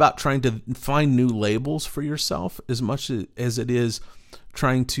 It's not about trying to find new labels for yourself as much as it is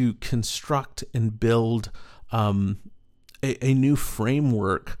trying to construct and build a new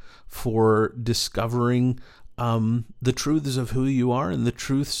framework for discovering the truths of who you are, and the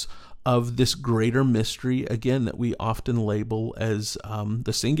truths of this greater mystery, again, that we often label as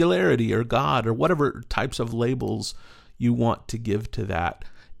the singularity or God, or whatever types of labels you want to give to that.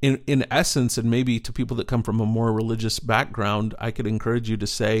 In essence, and maybe to people that come from a more religious background, I could encourage you to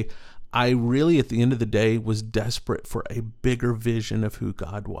say, I really, at the end of the day, was desperate for a bigger vision of who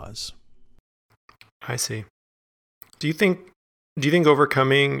God was. I see. Do you think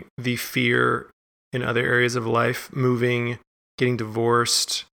overcoming the fear in other areas of life, moving, getting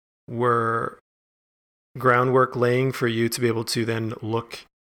divorced, were groundwork laying for you to be able to then look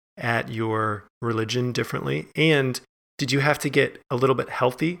at your religion differently? And did you have to get a little bit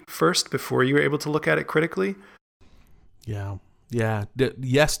healthy first before you were able to look at it critically? Yeah. Yeah.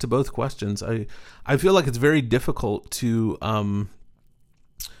 Yes to both questions. I feel like it's very difficult to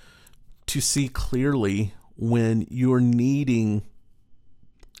see clearly when you're needing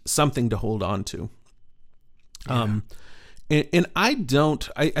something to hold on to. Yeah. And I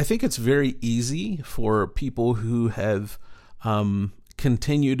think it's very easy for people who have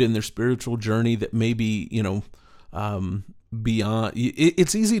continued in their spiritual journey that maybe, beyond,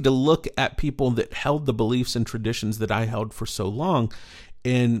 it's easy to look at people that held the beliefs and traditions that I held for so long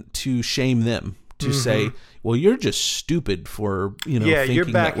and to shame them, to say, well, you're just stupid for, thinking you're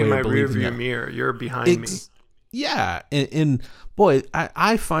back that way in my or believing rearview that. mirror. You're behind me. Yeah. And boy,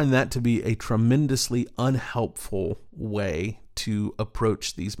 I find that to be a tremendously unhelpful way to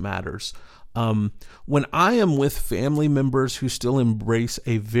approach these matters. When I am with family members who still embrace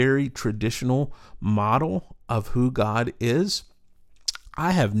a very traditional model of who God is,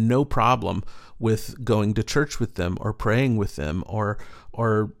 I have no problem with going to church with them or praying with them or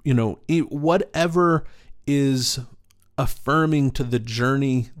whatever is affirming to the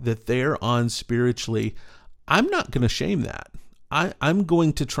journey that they're on spiritually. I'm not going to shame that. I'm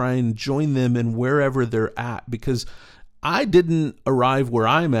going to try and join them in wherever they're at, because I didn't arrive where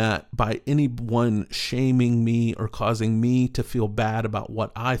I'm at by anyone shaming me or causing me to feel bad about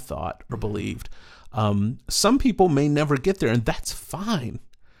what I thought or believed. Some people may never get there, and that's fine.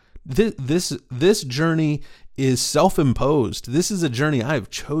 This journey is self-imposed. This is a journey I have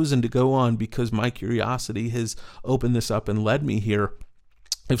chosen to go on because my curiosity has opened this up and led me here.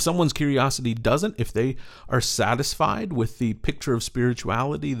 If someone's curiosity doesn't, if they are satisfied with the picture of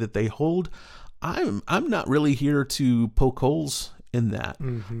spirituality that they hold, I'm not really here to poke holes in that.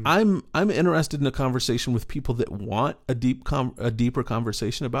 I'm interested in a conversation with people that want a deeper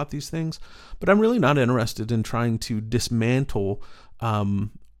conversation about these things, but I'm really not interested in trying to dismantle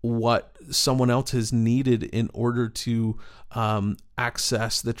what someone else has needed in order to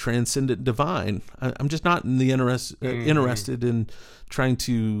access the transcendent divine. I'm just not in the interested in trying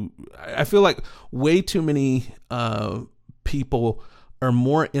to. I feel like way too many people are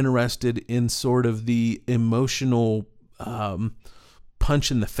more interested in sort of the emotional punch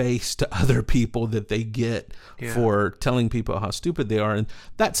in the face to other people that they get for telling people how stupid they are, and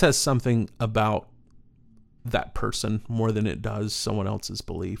that says something about that person more than it does someone else's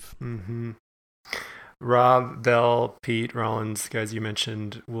belief. Rob, Bell, Pete, Rollins, guys you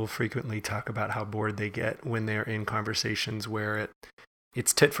mentioned, will frequently talk about how bored they get when they're in conversations where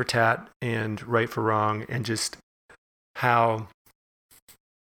it's tit for tat and right for wrong, and just how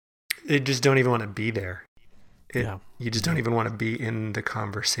they just don't even want to be there. You just don't even want to be in the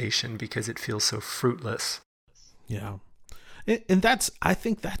conversation because it feels so fruitless. Yeah. And I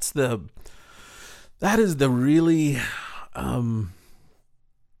think that is the really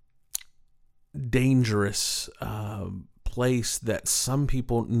dangerous place that some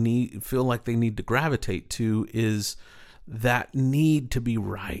people feel like they need to gravitate to, is that need to be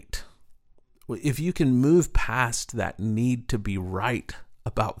right. If you can move past that need to be right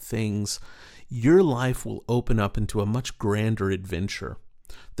about things, your life will open up into a much grander adventure.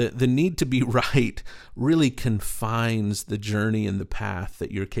 The need to be right really confines the journey and the path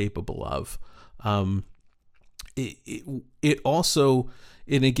that you're capable of. It also,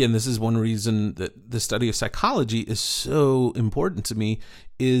 and again, this is one reason that the study of psychology is so important to me,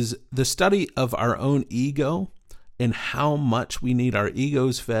 is the study of our own ego and how much we need our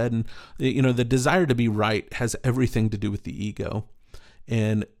egos fed. And, the desire to be right has everything to do with the ego.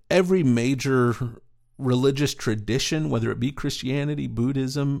 And every major religious tradition, whether it be Christianity,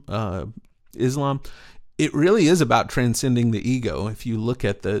 Buddhism, Islam, it really is about transcending the ego. If you look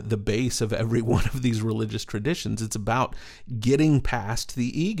at the base of every one of these religious traditions, it's about getting past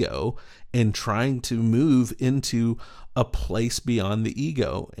the ego and trying to move into a place beyond the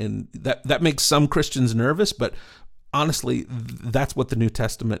ego. And that makes some Christians nervous, but honestly, that's what the New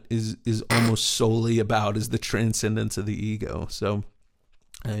Testament is almost solely about, is the transcendence of the ego. So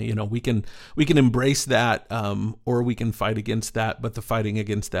we can embrace that, or we can fight against that, but the fighting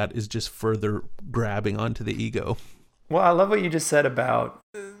against that is just further grabbing onto the ego. Well, I love what you just said about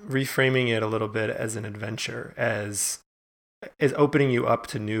reframing it a little bit as an adventure, as opening you up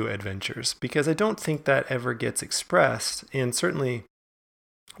to new adventures, because I don't think that ever gets expressed, and certainly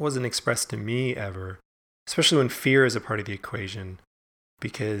wasn't expressed to me ever, especially when fear is a part of the equation,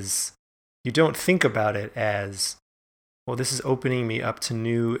 because you don't think about it as, well, this is opening me up to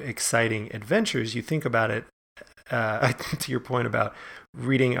new, exciting adventures. You think about it, to your point about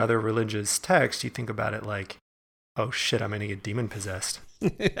reading other religious texts, you think about it like, oh shit, I'm going to get demon possessed.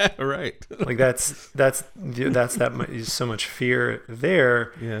 Yeah, right. Like that's so much fear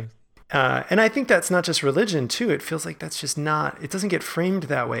there. Yeah. And I think that's not just religion too. It feels like that's just not, it doesn't get framed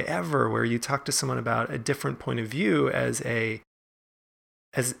that way ever, where you talk to someone about a different point of view as an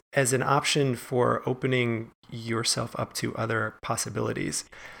option for opening yourself up to other possibilities.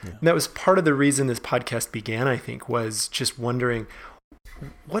 Yeah. And that was part of the reason this podcast began, I think, was just wondering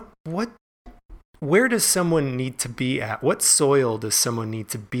where does someone need to be at? What soil does someone need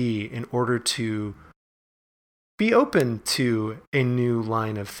to be in order to be open to a new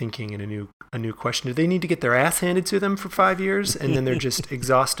line of thinking and a new question? Do they need to get their ass handed to them for 5 years and then they're just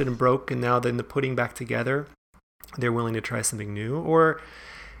exhausted and broke, and now then the putting back together, they're willing to try something new? Or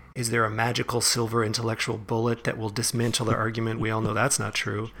is there a magical silver intellectual bullet that will dismantle their argument? We all know that's not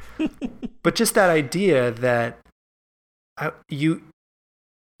true. But just that idea that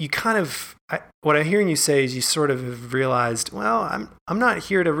what I'm hearing you say is you sort of have realized, well, I'm not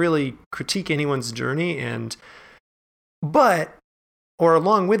here to really critique anyone's journey, or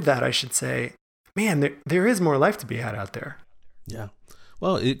along with that, I should say, man, there is more life to be had out there. Yeah.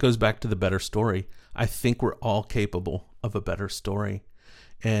 Well, it goes back to the better story. I think we're all capable of a better story.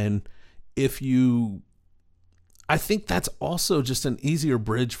 And I think that's also just an easier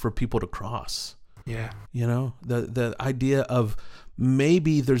bridge for people to cross. Yeah. You know, the idea of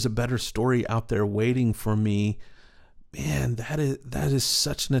maybe there's a better story out there waiting for me. Man, that is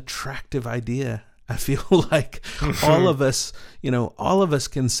such an attractive idea. I feel like all of us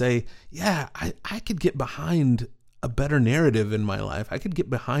can say, yeah, I could get behind a better narrative in my life. I could get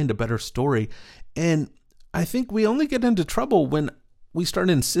behind a better story. And I think we only get into trouble when we start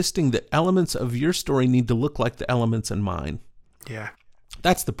insisting that elements of your story need to look like the elements in mine. Yeah.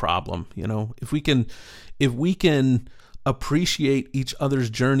 That's the problem. You know, if we can appreciate each other's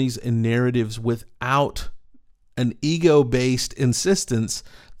journeys and narratives without an ego-based insistence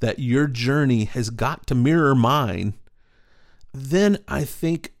that your journey has got to mirror mine, then I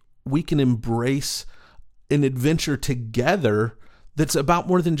think we can embrace an adventure together that's about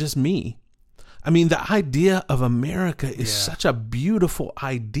more than just me. I mean, the idea of America is such a beautiful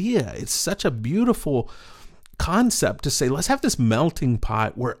idea. It's such a beautiful concept to say, let's have this melting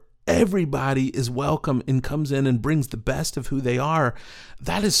pot where everybody is welcome and comes in and brings the best of who they are.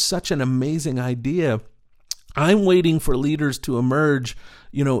 That is such an amazing idea. I'm waiting for leaders to emerge,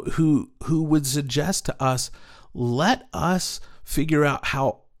 you know, who would suggest to us, let us figure out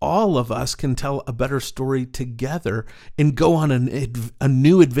how all of us can tell a better story together and go on a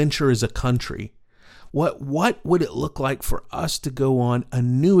new adventure as a country. What would it look like for us to go on a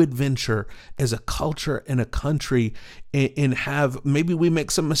new adventure as a culture and a country and have, maybe we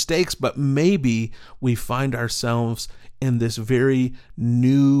make some mistakes, but maybe we find ourselves in this very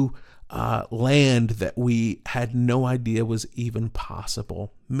new land that we had no idea was even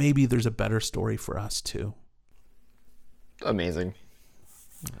possible. Maybe there's a better story for us too. Amazing.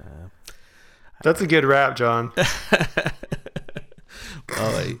 That's a good wrap, John.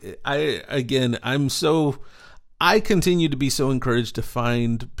 Well, I continue to be so encouraged to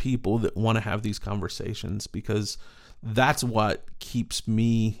find people that want to have these conversations, because that's what keeps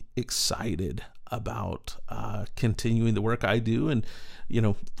me excited about continuing the work I do, and, you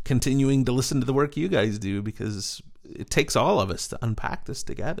know, continuing to listen to the work you guys do, because it takes all of us to unpack this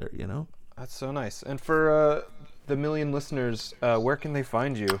together, you know? That's so nice. And for the million listeners, where can they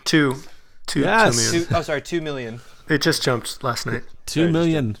find you? 2 million. 2 million. It just jumped last night. 2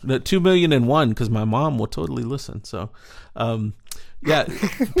 million. 2 million and one, because my mom will totally listen. So,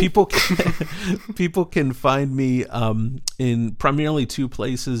 people can find me in primarily 2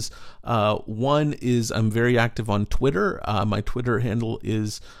 places. One is I'm very active on Twitter. My Twitter handle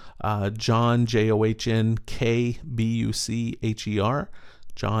is John John Kbucher,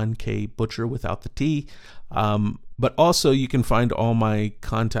 John K Butcher without the T. But also you can find all my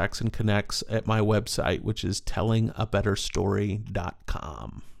contacts and connects at my website, which is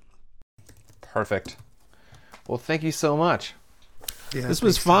tellingabetterstory.com. Perfect. Well, thank you so much. Yeah, this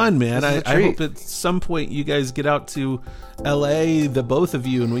was fun, man. I hope at some point you guys get out to LA, the both of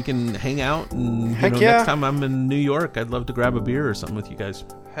you, and we can hang out. And next time I'm in New York, I'd love to grab a beer or something with you guys.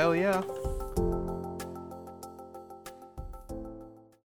 Hell yeah.